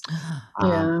banks.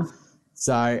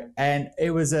 So, and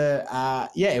it was a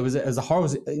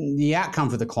horrible. The outcome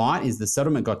for the client is the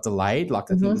settlement got delayed. I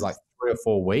think it was 3 or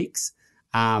 4 weeks.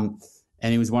 And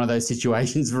it was one of those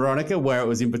situations, Veronica, where it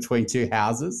was in between two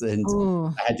houses and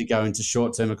they had to go into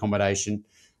short-term accommodation.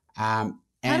 How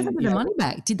did they get the money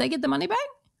back? Did they get the money back?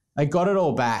 They got it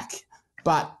all back.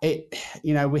 But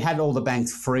we had all the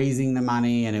banks freezing the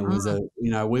money, and it was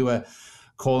we were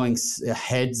calling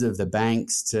heads of the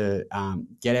banks to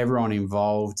get everyone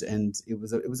involved, and it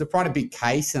was a quite a big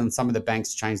case, and some of the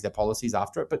banks changed their policies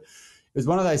after it. But it was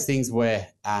one of those things where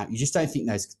you just don't think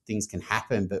those things can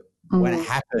happen, but when it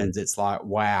happens, it's like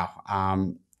wow.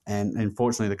 And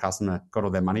unfortunately, the customer got all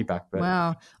their money back. But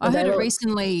wow. I heard it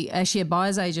recently, actually a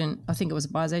buyer's agent, I think it was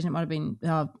a buyer's agent, it might have been,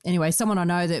 anyway, someone I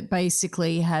know that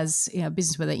basically has a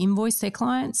business where they invoice their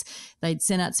clients. They'd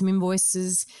sent out some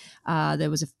invoices. There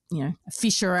was a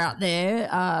fisher out there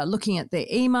looking at their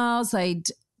emails. They'd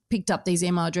picked up these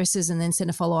email addresses and then sent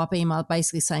a follow-up email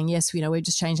basically saying, yes, we've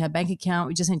just changed our bank account.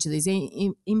 We just sent you these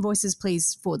invoices.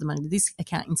 Please forward the money to this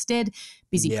account instead.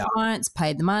 Busy clients,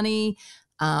 paid the money.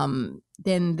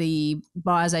 Then the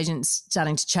buyer's agent's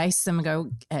starting to chase them and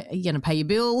go, are you going to pay your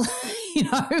bill?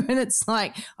 And it's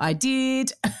like, I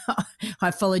did.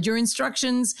 I followed your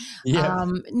instructions.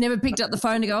 Never picked up the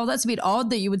phone to go, that's a bit odd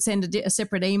that you would send a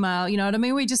separate email. You know what I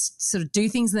mean? We just sort of do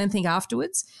things and then think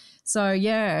afterwards. So,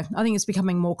 I think it's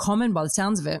becoming more common by the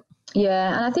sounds of it.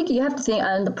 Yeah, and I think you have to think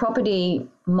the property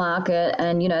market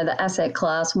and, the asset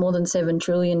class, more than $7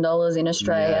 trillion in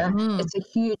Australia. It's a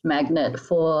huge magnet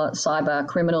for cyber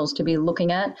criminals to be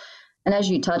looking at. And as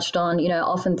you touched on,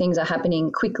 often things are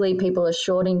happening quickly. People are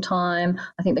short in time.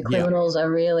 I think the criminals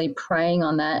are really preying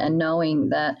on that and knowing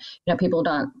that, people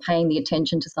aren't paying the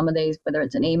attention to some of these, whether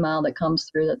it's an email that comes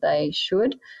through that they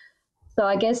should. So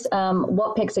I guess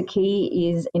what PEXA Key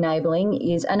is enabling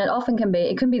is, and it often can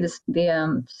be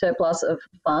the surplus of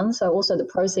funds, so also the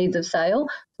proceeds of sale.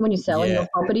 When you're selling your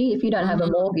property, if you don't have a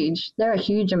mortgage, there are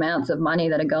huge amounts of money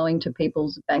that are going to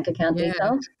people's bank account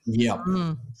details.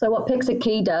 So what PEXA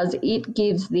Key does, it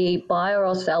gives the buyer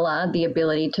or seller the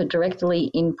ability to directly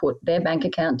input their bank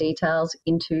account details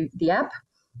into the app.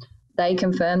 They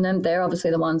confirm them. They're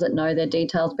obviously the ones that know their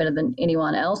details better than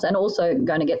anyone else and also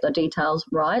going to get the details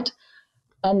right.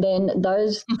 And then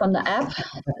those from the app.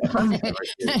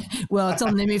 Well, it's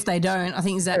on them if they don't. I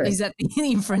think is that the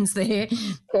inference there?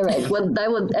 Correct. Well,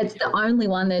 it's the only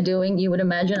one they're doing, you would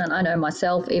imagine. And I know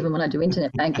myself, even when I do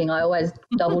internet banking, I always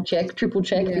double check, triple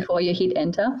check before you hit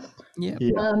enter.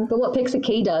 But what PEXA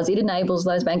Key does, it enables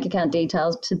those bank account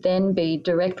details to then be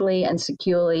directly and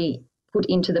securely put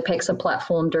into the PEXA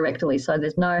platform directly. So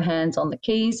there's no hands on the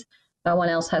keys. No one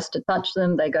else has to touch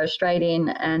them. They go straight in,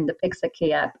 and the PEXA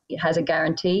Key app has a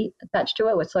guarantee attached to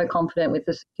it. We're so confident with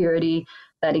the security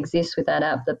that exists with that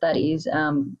app that is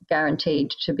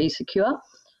guaranteed to be secure.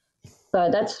 So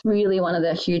that's really one of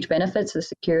the huge benefits, the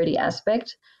security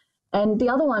aspect. And the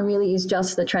other one really is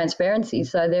just the transparency.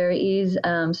 So there is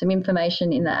some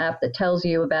information in the app that tells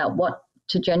you about what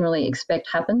to generally expect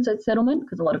happens at settlement,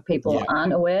 because a lot of people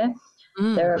aren't aware.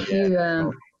 There are a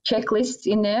few checklists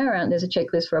in there. There's a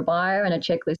checklist for a buyer and a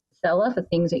checklist for seller for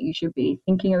things that you should be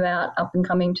thinking about up and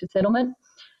coming to settlement.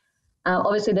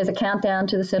 Obviously, there's a countdown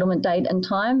to the settlement date and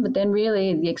time, but then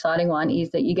really the exciting one is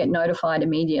that you get notified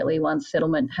immediately once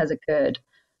settlement has occurred.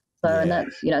 So, and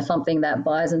that's, something that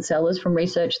buyers and sellers from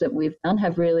research that we've done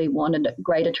have really wanted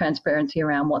greater transparency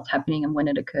around what's happening and when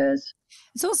it occurs.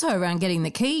 It's also around getting the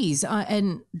keys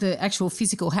and the actual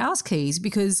physical house keys,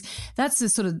 because that's the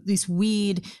sort of this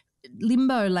weird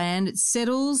limbo land. It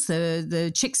settles,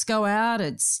 the checks go out,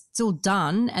 it's all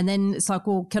done, and then it's like,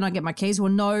 well, can I get my keys?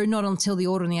 Well, no, not until the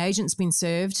order on the agent's been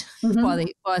served by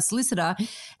a solicitor.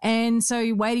 And so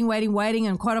you're waiting,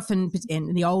 and quite often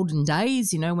in the olden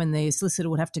days, when the solicitor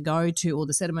would have to go to, or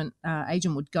the settlement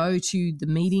agent would go to the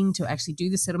meeting to actually do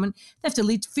the settlement, they have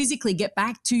to physically get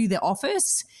back to the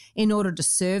office in order to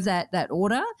serve that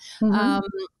order. And,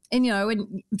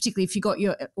 and particularly if you got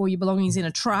your belongings in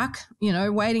a truck,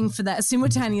 waiting for that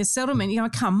simultaneous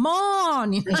settlement, come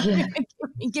on,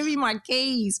 give me my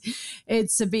keys.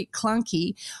 It's a bit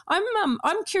clunky.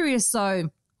 I'm curious though,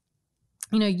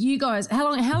 you guys, how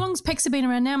long's PEXA been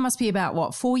around now? Must be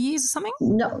about 4 years or something?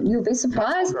 No, you'll be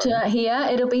surprised to hear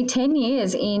it'll be 10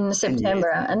 years in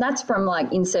September. And that's from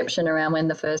inception, around when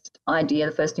the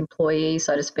first employee,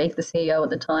 so to speak, the CEO at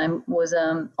the time was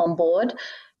on board.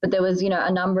 But there was,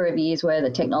 a number of years where the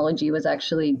technology was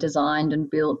actually designed and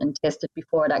built and tested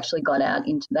before it actually got out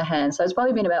into the hands. So it's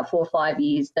probably been about 4 or 5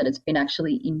 years that it's been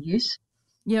actually in use.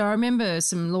 Yeah, I remember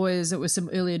some lawyers that were some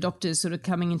early adopters sort of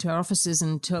coming into our offices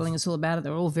and telling us all about it.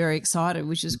 They were all very excited,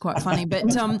 which is quite funny.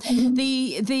 But I'm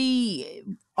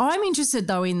interested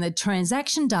though in the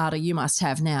transaction data you must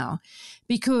have now,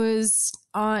 because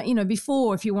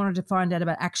before, if you wanted to find out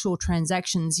about actual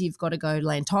transactions, you've got to go to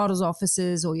land titles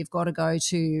offices, or you've got to go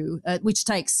to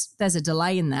there's a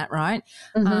delay in that, right?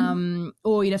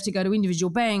 Or you'd have to go to individual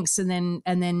banks, and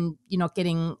then you're not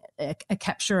getting a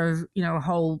capture of a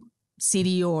whole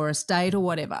city or a state or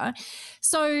whatever.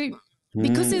 So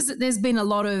because there's been a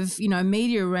lot of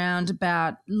media around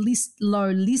about low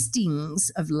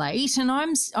listings of late, and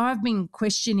I've been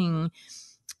questioning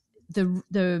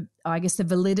the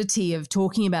validity of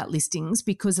talking about listings,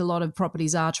 because a lot of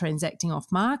properties are transacting off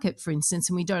market, for instance,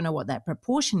 and we don't know what that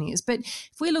proportion is. But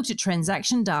if we looked at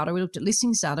transaction data, we looked at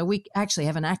listings data, we actually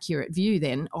have an accurate view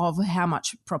then of how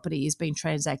much property is being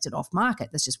transacted off market.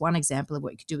 That's just one example of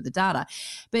what you could do with the data.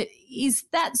 But is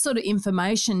that sort of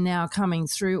information now coming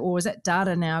through, or is that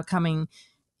data now coming,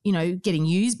 getting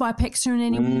used by PEXA in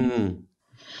any way?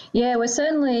 Yeah, we're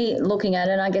certainly looking at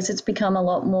it. And I guess it's become a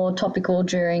lot more topical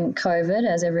during COVID,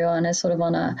 as everyone is sort of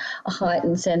on a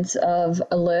heightened sense of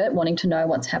alert, wanting to know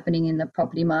what's happening in the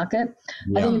property market.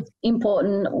 Yeah. I think it's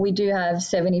important. We do have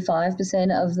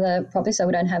 75% of the property, so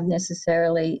we don't have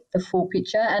necessarily the full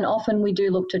picture. And often we do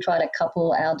look to try to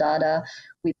couple our data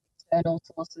with external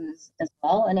sources as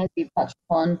well. And as we've touched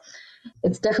upon,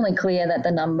 it's definitely clear that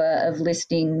the number of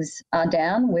listings are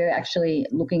down. We're actually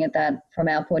looking at that from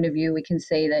our point of view. We can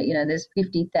see that, there's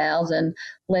 50,000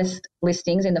 less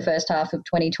listings in the first half of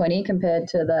 2020 compared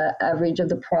to the average of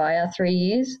the prior 3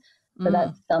 years. So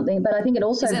that's something. But I think it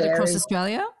also varies. Is that varies across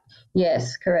Australia?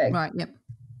 Yes, correct. Right, yep.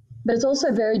 But it's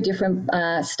also very different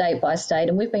state by state.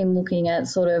 And we've been looking at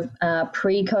sort of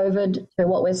pre-COVID to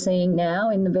what we're seeing now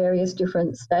in the various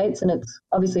different states. And it's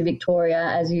obviously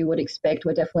Victoria, as you would expect.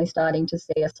 We're definitely starting to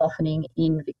see a softening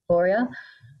in Victoria.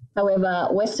 However,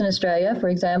 Western Australia, for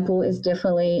example, is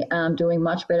definitely doing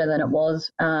much better than it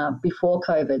was before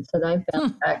COVID. So they've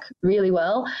bounced back really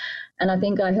well. And I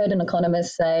think I heard an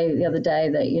economist say the other day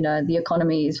that, the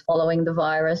economy is following the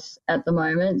virus at the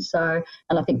moment. So,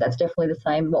 and I think that's definitely the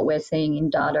same what we're seeing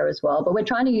in data as well. But we're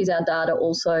trying to use our data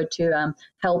also to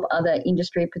help other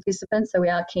industry participants. So we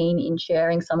are keen in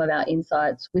sharing some of our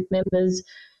insights with members,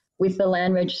 with the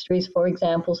land registries, for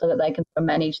example, so that they can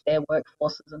manage their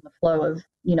workforces and the flow of,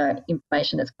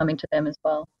 information that's coming to them as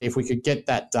well. If we could get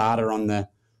that data on the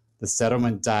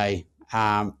settlement day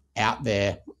out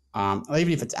there,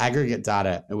 even if it's aggregate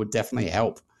data, it would definitely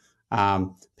help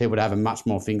people to have a much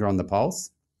more finger on the pulse.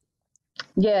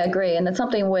 Yeah, I agree. And that's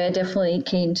something we're definitely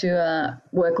keen to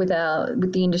work with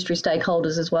the industry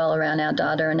stakeholders as well around our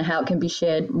data and how it can be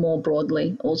shared more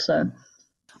broadly also.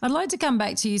 I'd like to come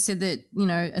back to, you said that,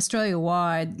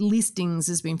 Australia-wide listings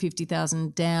has been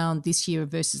 50,000 down this year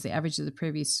versus the average of the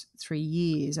previous 3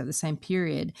 years over the same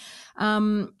period.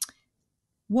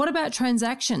 What about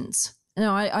transactions?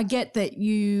 Now, I get that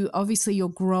you're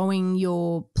growing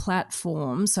your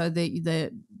platform, so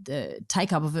the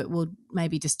take-up of it will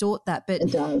maybe distort that. But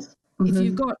it does. If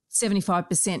you've got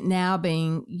 75% now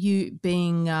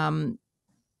being on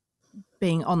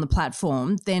the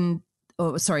platform, then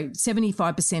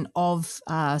 75% of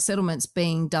settlements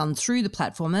being done through the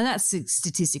platform, and that's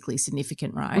statistically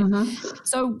significant, right?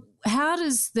 So how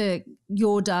does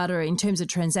your data in terms of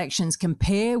transactions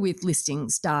compare with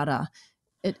listings data?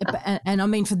 And I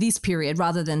mean for this period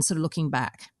rather than sort of looking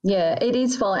back. Yeah, it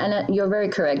is fine. And you're very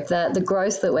correct that the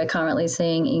growth that we're currently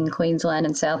seeing in Queensland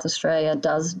and South Australia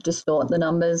does distort the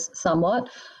numbers somewhat.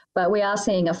 But we are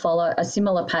seeing a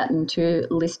similar pattern to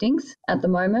listings at the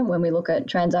moment when we look at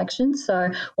transactions.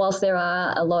 So whilst there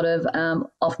are a lot of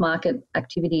off-market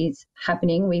activities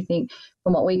happening, we think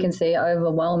from what we can see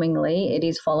overwhelmingly it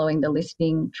is following the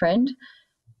listing trend.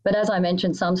 But as I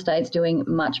mentioned, some states doing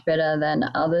much better than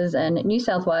others, and New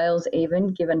South Wales,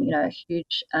 even given a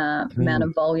huge amount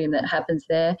of volume that happens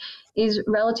there, is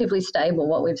relatively stable.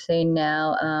 What we've seen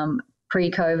now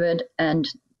pre-COVID and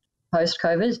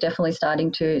post-COVID is definitely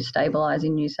starting to stabilise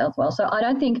in New South Wales. So I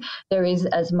don't think there is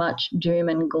as much doom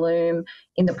and gloom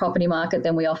in the property market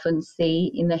than we often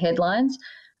see in the headlines.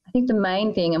 I think the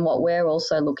main thing, and what we're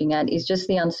also looking at, is just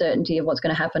the uncertainty of what's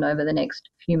going to happen over the next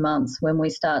few months when we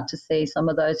start to see some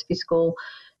of those fiscal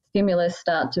stimulus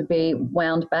start to be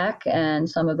wound back and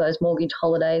some of those mortgage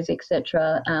holidays,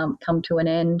 etc., come to an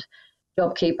end.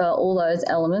 JobKeeper, all those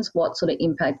elements, what sort of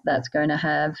impact that's going to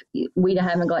have. We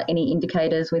haven't got any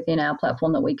indicators within our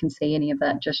platform that we can see any of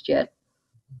that just yet.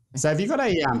 So have you got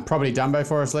a property Dumbo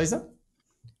for us, Lisa?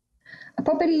 A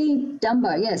property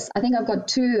Dumbo, yes. I think I've got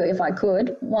two if I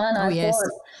could. One,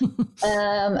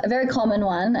 a very common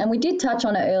one, and we did touch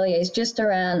on it earlier, is just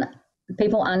around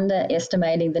people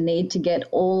underestimating the need to get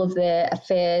all of their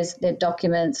affairs, their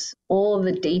documents, all of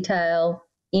the detail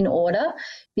in order,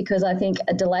 because I think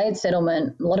a delayed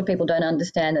settlement, a lot of people don't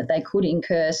understand that they could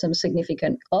incur some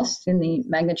significant costs in the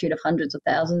magnitude of hundreds of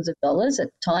thousands of dollars at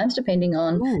times, depending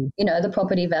on, the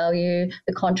property value,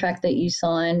 the contract that you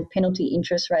sign, penalty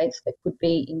interest rates that could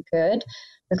be incurred.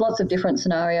 There's lots of different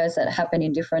scenarios that happen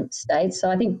in different states.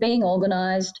 So I think being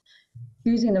organised,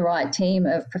 choosing the right team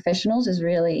of professionals is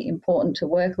really important to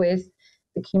work with.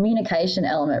 The communication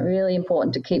element, really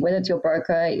important to keep, whether it's your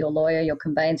broker, your lawyer, your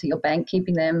conveyancer, your bank,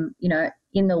 keeping them,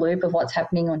 in the loop of what's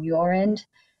happening on your end.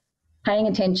 Paying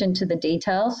attention to the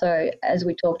details. So as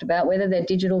we talked about, whether they're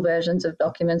digital versions of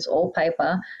documents or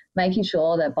paper, making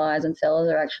sure that buyers and sellers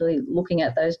are actually looking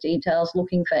at those details,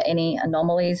 looking for any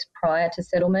anomalies prior to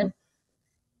settlement.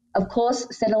 Of course,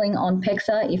 settling on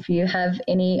PEXA, if you have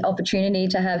any opportunity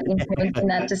to have influence in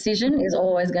that decision, is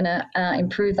always going to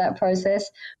improve that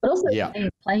process. But also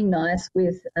playing nice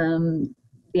with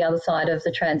the other side of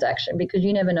the transaction, because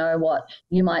you never know what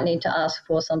you might need to ask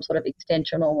for, some sort of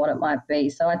extension or what it might be.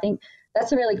 So I think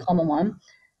that's a really common one.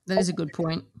 That is a good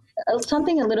point.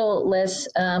 Something a little less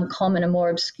common and more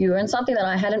obscure, and something that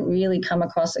I hadn't really come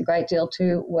across a great deal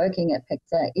to working at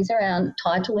PEXA, is around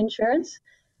title insurance.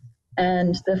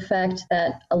 And the fact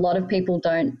that a lot of people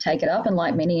don't take it up, and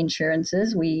like many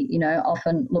insurances, we,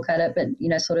 often look at it, but,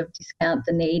 sort of discount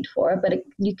the need for it. But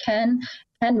you can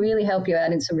really help you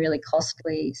out in some really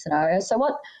costly scenarios. So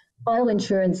what title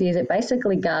insurance is, it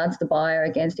basically guards the buyer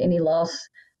against any loss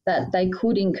that they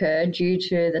could incur due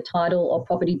to the title or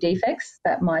property defects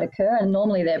that might occur. And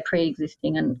normally they're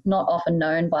pre-existing and not often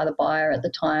known by the buyer at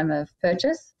the time of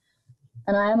purchase.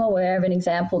 And I am aware of an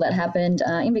example that happened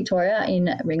in Victoria, in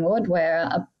Ringwood, where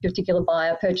a particular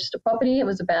buyer purchased a property. It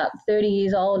was about 30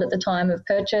 years old at the time of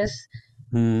purchase,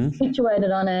 situated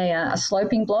on a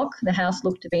sloping block. The house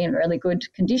looked to be in really good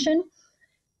condition,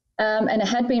 and it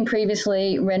had been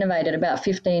previously renovated about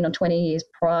 15 or 20 years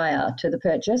prior to the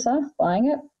purchaser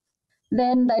buying it.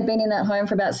 Then they'd been in that home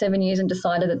for about 7 years and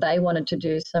decided that they wanted to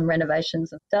do some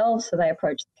renovations themselves, so they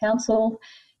approached the council,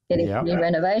 getting new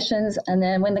renovations. And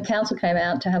then when the council came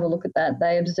out to have a look at that,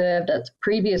 they observed that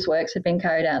previous works had been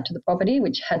carried out to the property,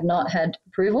 which had not had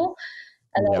approval.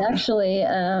 And they actually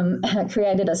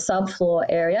created a subfloor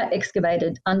area,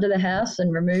 excavated under the house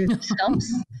and removed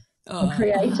stumps, and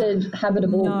created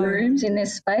habitable rooms in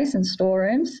this space and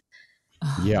storerooms.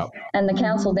 And the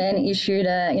council then issued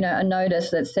a notice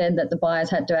that said that the buyers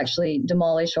had to actually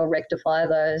demolish or rectify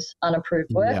those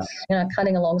unapproved works.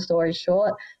 Cutting a long story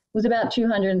short, it was about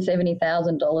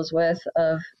 $270,000 worth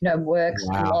of works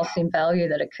and loss in value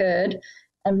that occurred.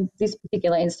 And this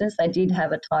particular instance, they did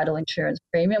have a title insurance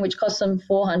premium, which cost them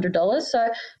 $400. So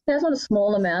it's not a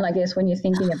small amount, I guess, when you're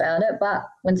thinking about it. But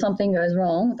when something goes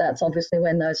wrong, that's obviously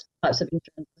when those types of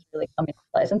insurances really come into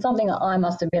place. And something I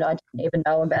must admit I didn't even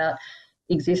know about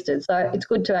existed. So it's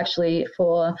good to actually,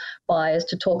 for buyers,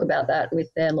 to talk about that with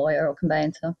their lawyer or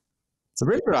conveyancer. It's a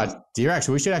really good idea,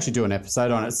 actually. We should actually do an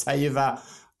episode on it. So you've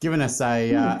given us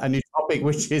a new topic,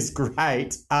 which is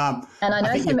great. And I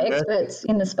know some experts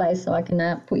in the space, so I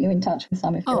can put you in touch with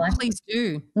some if you like. Please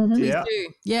do. Please do.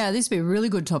 Yeah, this would be a really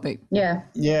good topic. Yeah.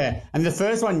 Yeah. And the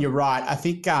first one, you're right. I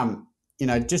think,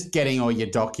 just getting all your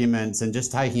documents and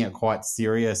just taking it quite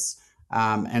serious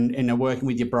and working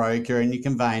with your broker and your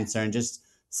conveyancer and just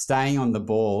staying on the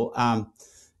ball.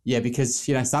 Because,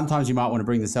 sometimes you might want to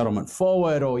bring the settlement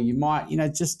forward, or you might,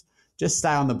 just stay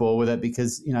on the ball with it,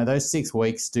 because, those 6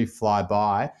 weeks do fly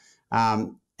by.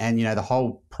 And And, the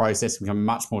whole process can become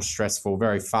much more stressful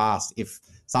very fast if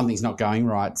something's not going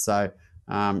right. So,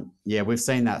 we've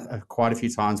seen that quite a few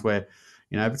times where,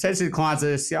 potentially the clients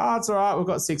are just, it's all right, we've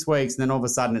got 6 weeks. And then all of a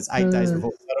sudden it's 8 days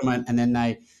before settlement, and then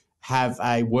they have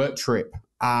a work trip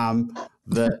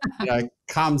that,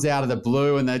 comes out of the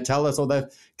blue, and they tell us, or they're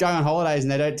going on holidays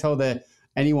and they don't tell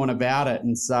anyone about it.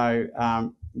 And so,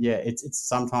 it's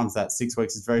sometimes that 6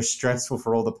 weeks is very stressful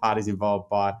for all the parties involved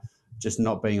by just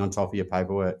not being on top of your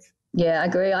paperwork. Yeah, I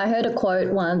agree. I heard a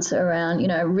quote once around,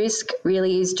 risk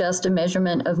really is just a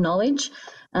measurement of knowledge.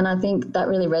 And I think that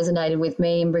really resonated with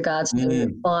me in regards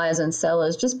to buyers and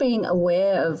sellers, just being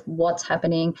aware of what's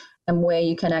happening and where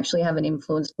you can actually have an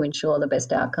influence to ensure the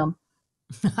best outcome.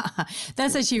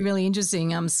 That's actually really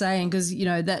interesting. I'm saying, because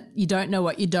that you don't know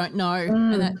what you don't know,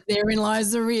 and that therein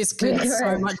lies the risk. It's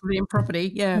so much within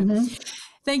property. Yeah. Mm-hmm.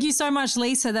 Thank you so much,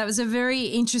 Lisa. That was a very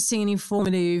interesting and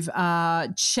informative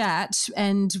chat,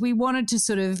 and we wanted to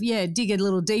sort of dig a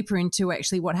little deeper into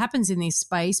actually what happens in this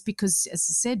space, because, as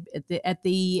I said at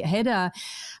the header,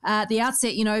 at the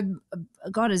outset,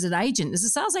 God, as an agent, as a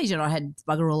sales agent, I had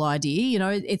bugger all idea.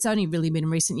 It's only really been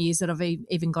in recent years that I've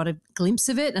even got a glimpse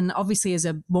of it, and obviously as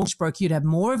a mortgage broker, you'd have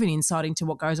more of an insight into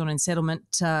what goes on in settlement,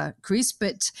 Chris.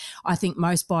 But I think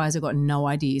most buyers have got no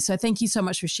idea. So thank you so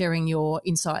much for sharing your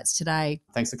insights today.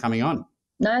 Thanks for coming on.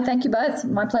 No, thank you both.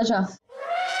 My pleasure.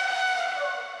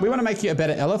 We want to make you a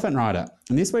better elephant rider.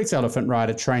 And this week's elephant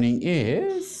rider training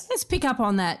is... Let's pick up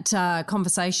on that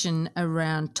conversation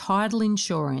around title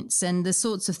insurance and the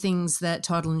sorts of things that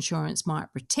title insurance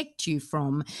might protect you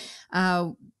from.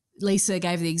 Lisa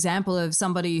gave the example of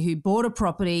somebody who bought a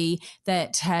property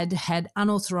that had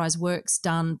unauthorised works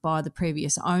done by the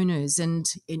previous owners. And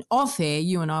in off-air,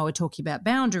 you and I were talking about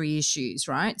boundary issues,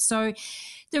 right? So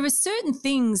there are certain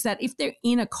things that if they're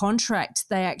in a contract,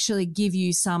 they actually give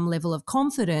you some level of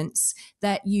confidence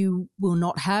that you will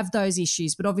not have those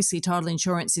issues. But obviously title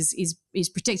insurance is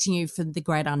protecting you from the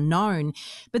great unknown.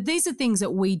 But these are things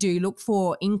that we do look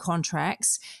for in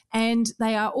contracts, and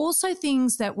they are also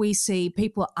things that we see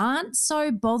people aren't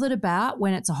so bothered about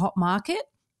when it's a hot market.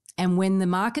 And when the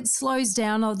market slows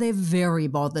down, they're very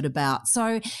bothered about.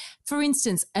 So, for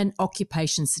instance, an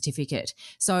occupation certificate.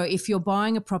 So if you're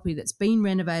buying a property that's been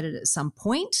renovated at some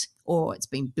point, or it's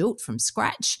been built from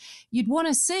scratch, you'd want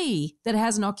to see that it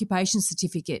has an occupation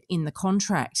certificate in the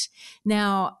contract.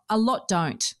 Now, a lot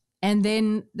don't. And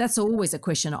then that's always a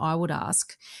question I would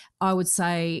ask. I would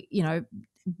say,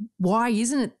 why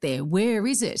isn't it there? Where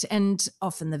is it? And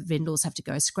often the vendors have to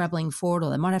go scrabbling for it, or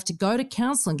they might have to go to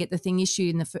council and get the thing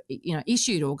issued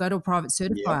issued, or go to a private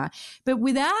certifier. Yeah. But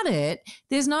without it,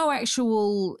 there's no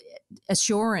actual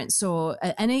assurance,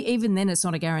 and even then, it's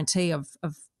not a guarantee of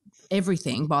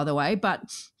everything, by the way. But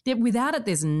without it,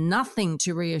 there's nothing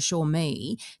to reassure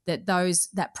me that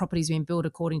that property's been built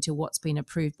according to what's been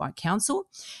approved by council,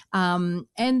 and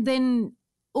then.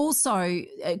 Also,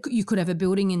 you could have a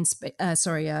building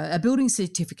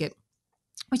certificate,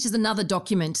 which is another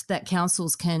document that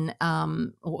councils can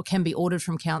be ordered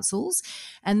from councils,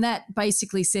 and that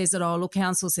basically says that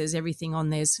council says everything on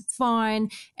there's fine,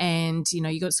 and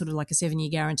you got sort of like a 7-year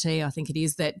guarantee, I think it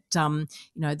is, that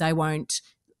they won't.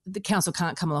 The council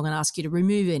can't come along and ask you to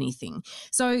remove anything.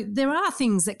 So there are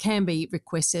things that can be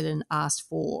requested and asked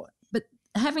for.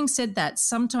 Having said that,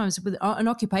 sometimes with an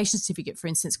occupation certificate, for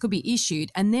instance, could be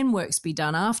issued and then works be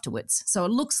done afterwards. So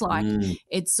it looks like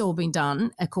it's all been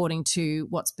done according to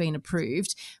what's been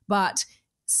approved, but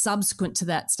subsequent to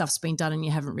that, stuff's been done and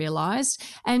you haven't realised.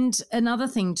 And another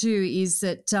thing too is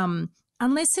that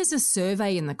unless there's a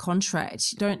survey in the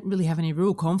contract, you don't really have any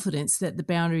real confidence that the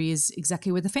boundary is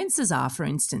exactly where the fences are, for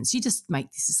instance. You just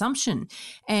make this assumption,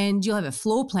 and you'll have a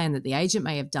floor plan that the agent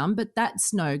may have done, but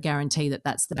that's no guarantee that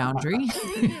that's the boundary.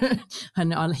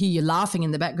 And I hear you laughing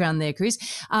in the background there, Chris.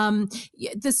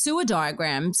 The sewer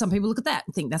diagram, some people look at that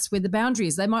and think that's where the boundary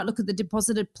is. They might look at the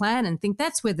deposited plan and think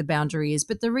that's where the boundary is.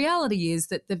 But the reality is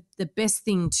that the best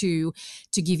thing to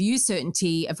give you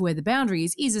certainty of where the boundary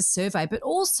is a survey, but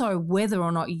also whether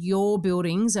or not your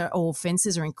buildings or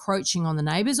fences are encroaching on the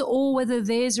neighbours, or whether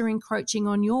theirs are encroaching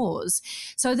on yours.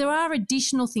 So there are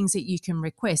additional things that you can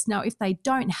request. Now, if they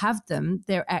don't have them,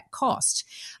 they're at cost.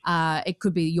 It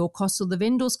could be your cost or the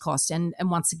vendor's cost. And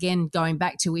once again, going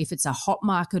back to if it's a hot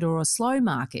market or a slow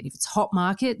market. If it's hot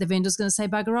market, the vendor's going to say,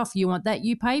 bugger off, you want that,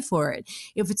 you pay for it.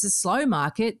 If it's a slow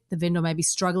market, the vendor may be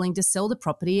struggling to sell the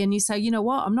property and you say, you know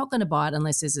what, I'm not going to buy it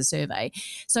unless there's a survey.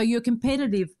 So you're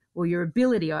competitive, or your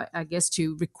ability, I guess,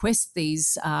 to request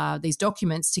these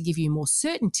documents to give you more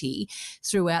certainty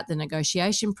throughout the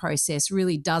negotiation process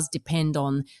really does depend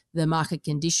on the market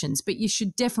conditions. But you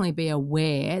should definitely be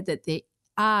aware that there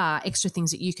are extra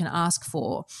things that you can ask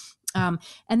for.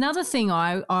 Another thing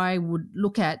I would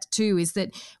look at too is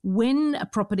that when a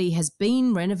property has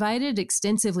been renovated,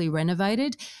 extensively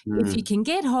renovated, if you can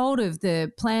get hold of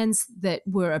the plans that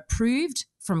were approved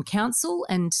from council,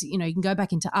 and you can go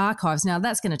back into archives. Now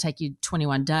that's going to take you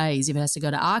 21 days if it has to go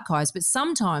to archives, but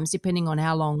sometimes depending on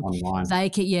how long online.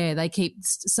 they keep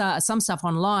some stuff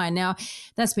online. Now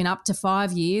that's been up to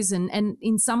 5 years, and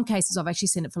in some cases I've actually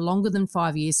seen it for longer than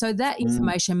 5 years. So that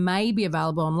information may be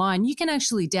available online. You can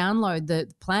actually download the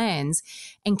plans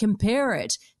and compare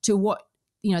it to what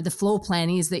the floor plan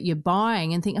is that you're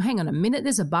buying, and think, hang on a minute,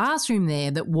 there's a bathroom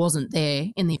there that wasn't there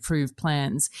in the approved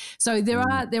plans. So there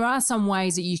are some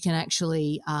ways that you can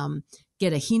actually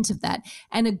get a hint of that.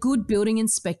 And a good building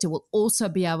inspector will also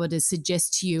be able to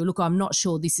suggest to you, look, I'm not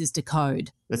sure this is to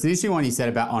code. That's an interesting one you said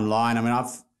about online. I mean,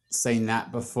 I've seen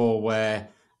that before where,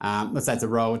 let's say it's a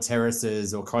row of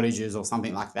terraces or cottages or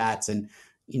something like that, and,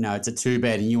 it's a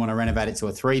 2-bed and you want to renovate it to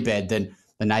a 3-bed, then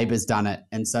the neighbour's done it.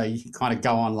 And so you can kind of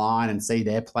go online and see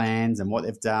their plans and what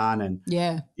they've done. And,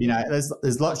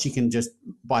 there's lots you can just,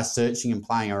 by searching and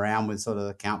playing around with sort of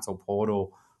the council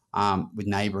portal with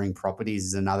neighbouring properties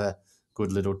is another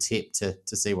good little tip to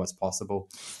see what's possible.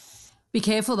 Be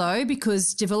careful though,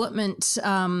 because development,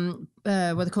 what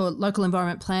they call local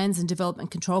environment plans and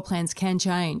development control plans can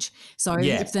change. So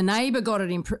if the neighbour got it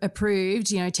approved,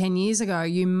 10 years ago,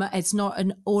 it's not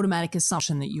an automatic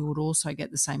assumption that you would also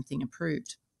get the same thing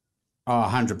approved. Oh,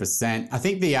 100%. I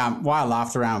think the why I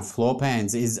laughed around floor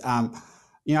plans is, I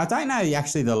don't know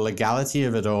actually the legality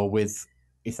of it all with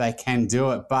if they can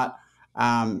do it, but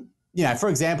for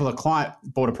example, a client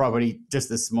bought a property just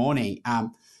this morning.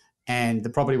 And the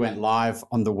property went live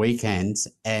on the weekend,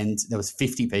 and there was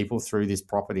 50 people through this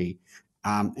property.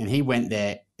 And he went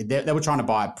there. They were trying to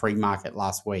buy it pre-market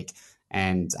last week.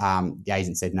 And the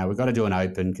agent said, no, we've got to do an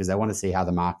open because they want to see how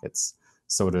the market's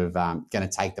sort of going to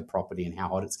take the property and how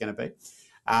hot it's going to be.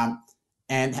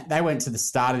 And they went to the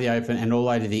start of the open and all the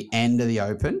way to the end of the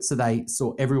open. So they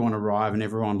saw everyone arrive and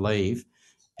everyone leave.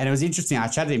 And it was interesting. I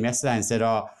chatted to him yesterday and said,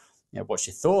 what's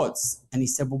your thoughts? And he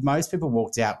said, well, most people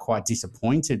walked out quite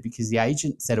disappointed because the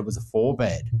agent said it was a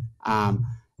 4-bed.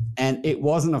 And it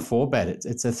wasn't a 4-bed.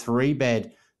 It's a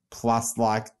 3-bed plus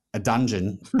like a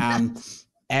dungeon. And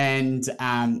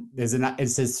it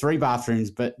says 3 bathrooms,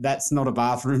 but that's not a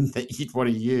bathroom that you'd want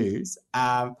to use.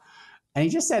 And he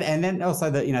just said, and then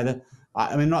also that,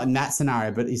 not in that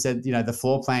scenario, but he said, the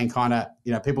floor plan kind of,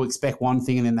 people expect one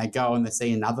thing and then they go and they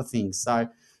see another thing. So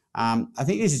I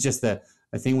think this is just the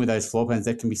thing with those floor plans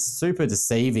that can be super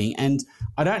deceiving. And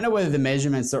I don't know whether the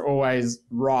measurements are always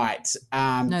right.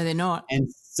 No, they're not. And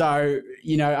so,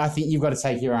 I think you've got to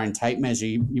take your own tape measure.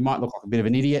 You might look like a bit of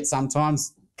an idiot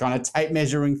sometimes kind of tape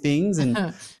measuring things,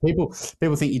 and people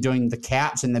think you're doing the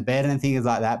couch and the bed and things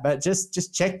like that. But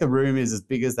just check the room is as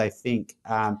big as they think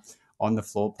on the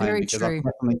floor plan. Very because true.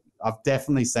 I've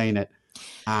definitely seen it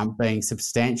being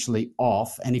substantially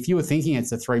off. And if you were thinking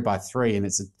it's a 3x3 and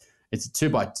it's a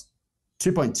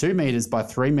 2.2 meters by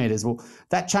 3 meters, well,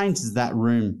 that changes that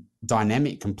room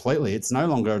dynamic completely. It's no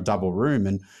longer a double room.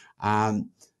 And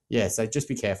so just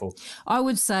be careful. I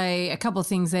would say a couple of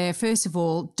things there. First of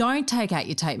all, don't take out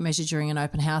your tape measure during an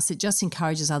open house. It just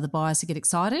encourages other buyers to get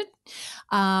excited.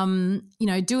 Do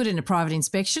it in a private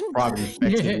inspection.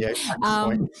 The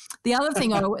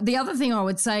other thing I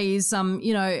would say is,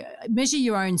 measure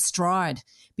your own stride,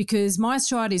 because my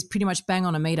stride is pretty much bang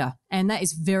on a meter, and that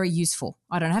is very useful.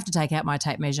 I don't have to take out my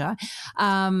tape measure.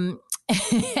 And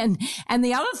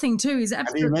the other thing too is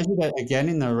absolutely. Have you measured it again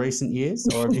in the recent years,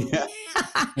 or have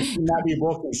you might be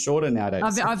walking shorter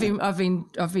nowadays? I've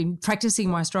been practicing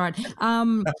my stride,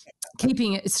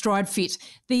 keeping it stride fit.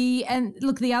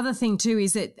 The other thing too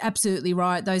is that absolutely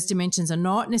right. Those dimensions are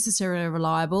not necessarily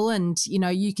reliable, and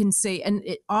you can see, and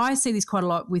I see this quite a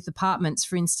lot with apartments,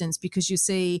 for instance, because you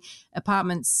see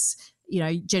apartments,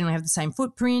 generally have the same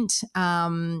footprint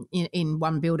in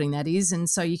one building, that is. And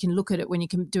so you can look at it when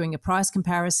you're doing a price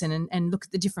comparison and look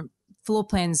at the different floor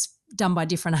plans done by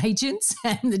different agents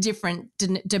and the different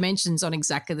dimensions on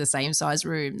exactly the same size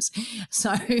rooms.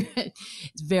 So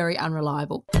it's very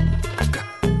unreliable.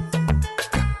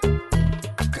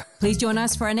 Please join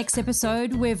us for our next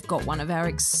episode. We've got one of our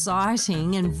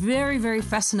exciting and very, very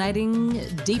fascinating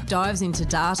deep dives into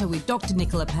data with Dr.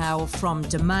 Nicola Powell from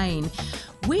Domain.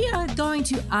 We are going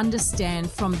to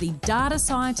understand from the data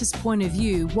scientist point of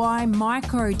view why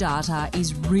microdata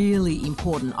is really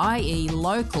important, i.e.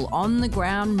 local,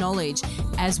 on-the-ground knowledge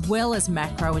as well as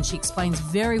macro, and she explains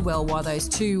very well why those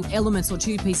two elements or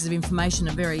two pieces of information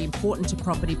are very important to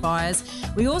property buyers.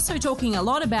 We're also talking a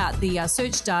lot about the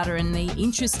search data and the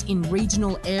interest in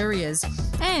regional areas.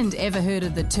 And ever heard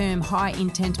of the term high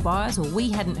intent buyers? Well, we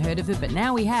hadn't heard of it, but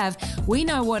now we have. We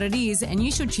know what it is, and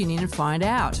you should tune in and find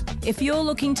out. If you're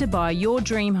looking to buy your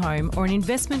dream home or an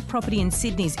investment property in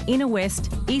Sydney's inner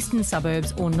west, eastern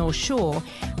suburbs or North Shore,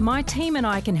 my team and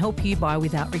I can help you buy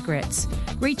without regrets.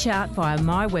 Reach out via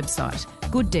my website,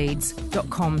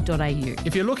 gooddeeds.com.au.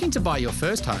 If you're looking to buy your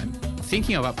first home,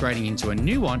 thinking of upgrading into a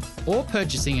new one, or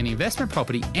purchasing an investment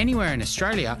property anywhere in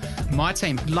Australia, my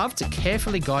team would love to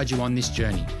carefully guide you on this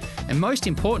journey. And most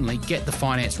importantly, get the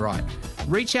finance right.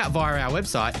 Reach out via our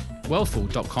website,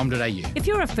 wealthful.com.au. If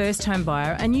you're a first home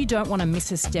buyer and you don't want to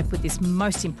miss a step with this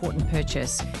most important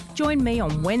purchase, join me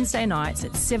on Wednesday nights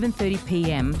at 7:30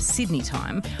 p.m. Sydney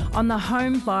time on the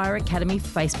Home Buyer Academy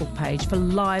Facebook page for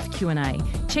live Q&A.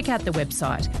 Check out the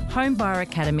website,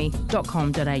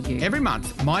 homebuyeracademy.com.au. Every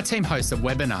month, my team hosts a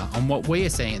webinar on what we are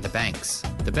seeing at the banks,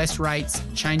 the best rates,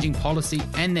 changing policy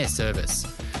and their service.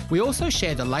 We also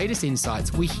share the latest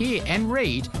insights we hear and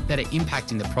read that are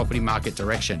impacting the property market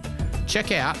direction.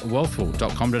 Check out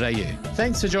wealthful.com.au.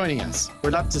 Thanks for joining us.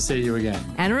 We'd love to see you again.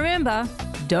 And remember,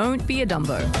 don't be a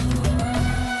Dumbo.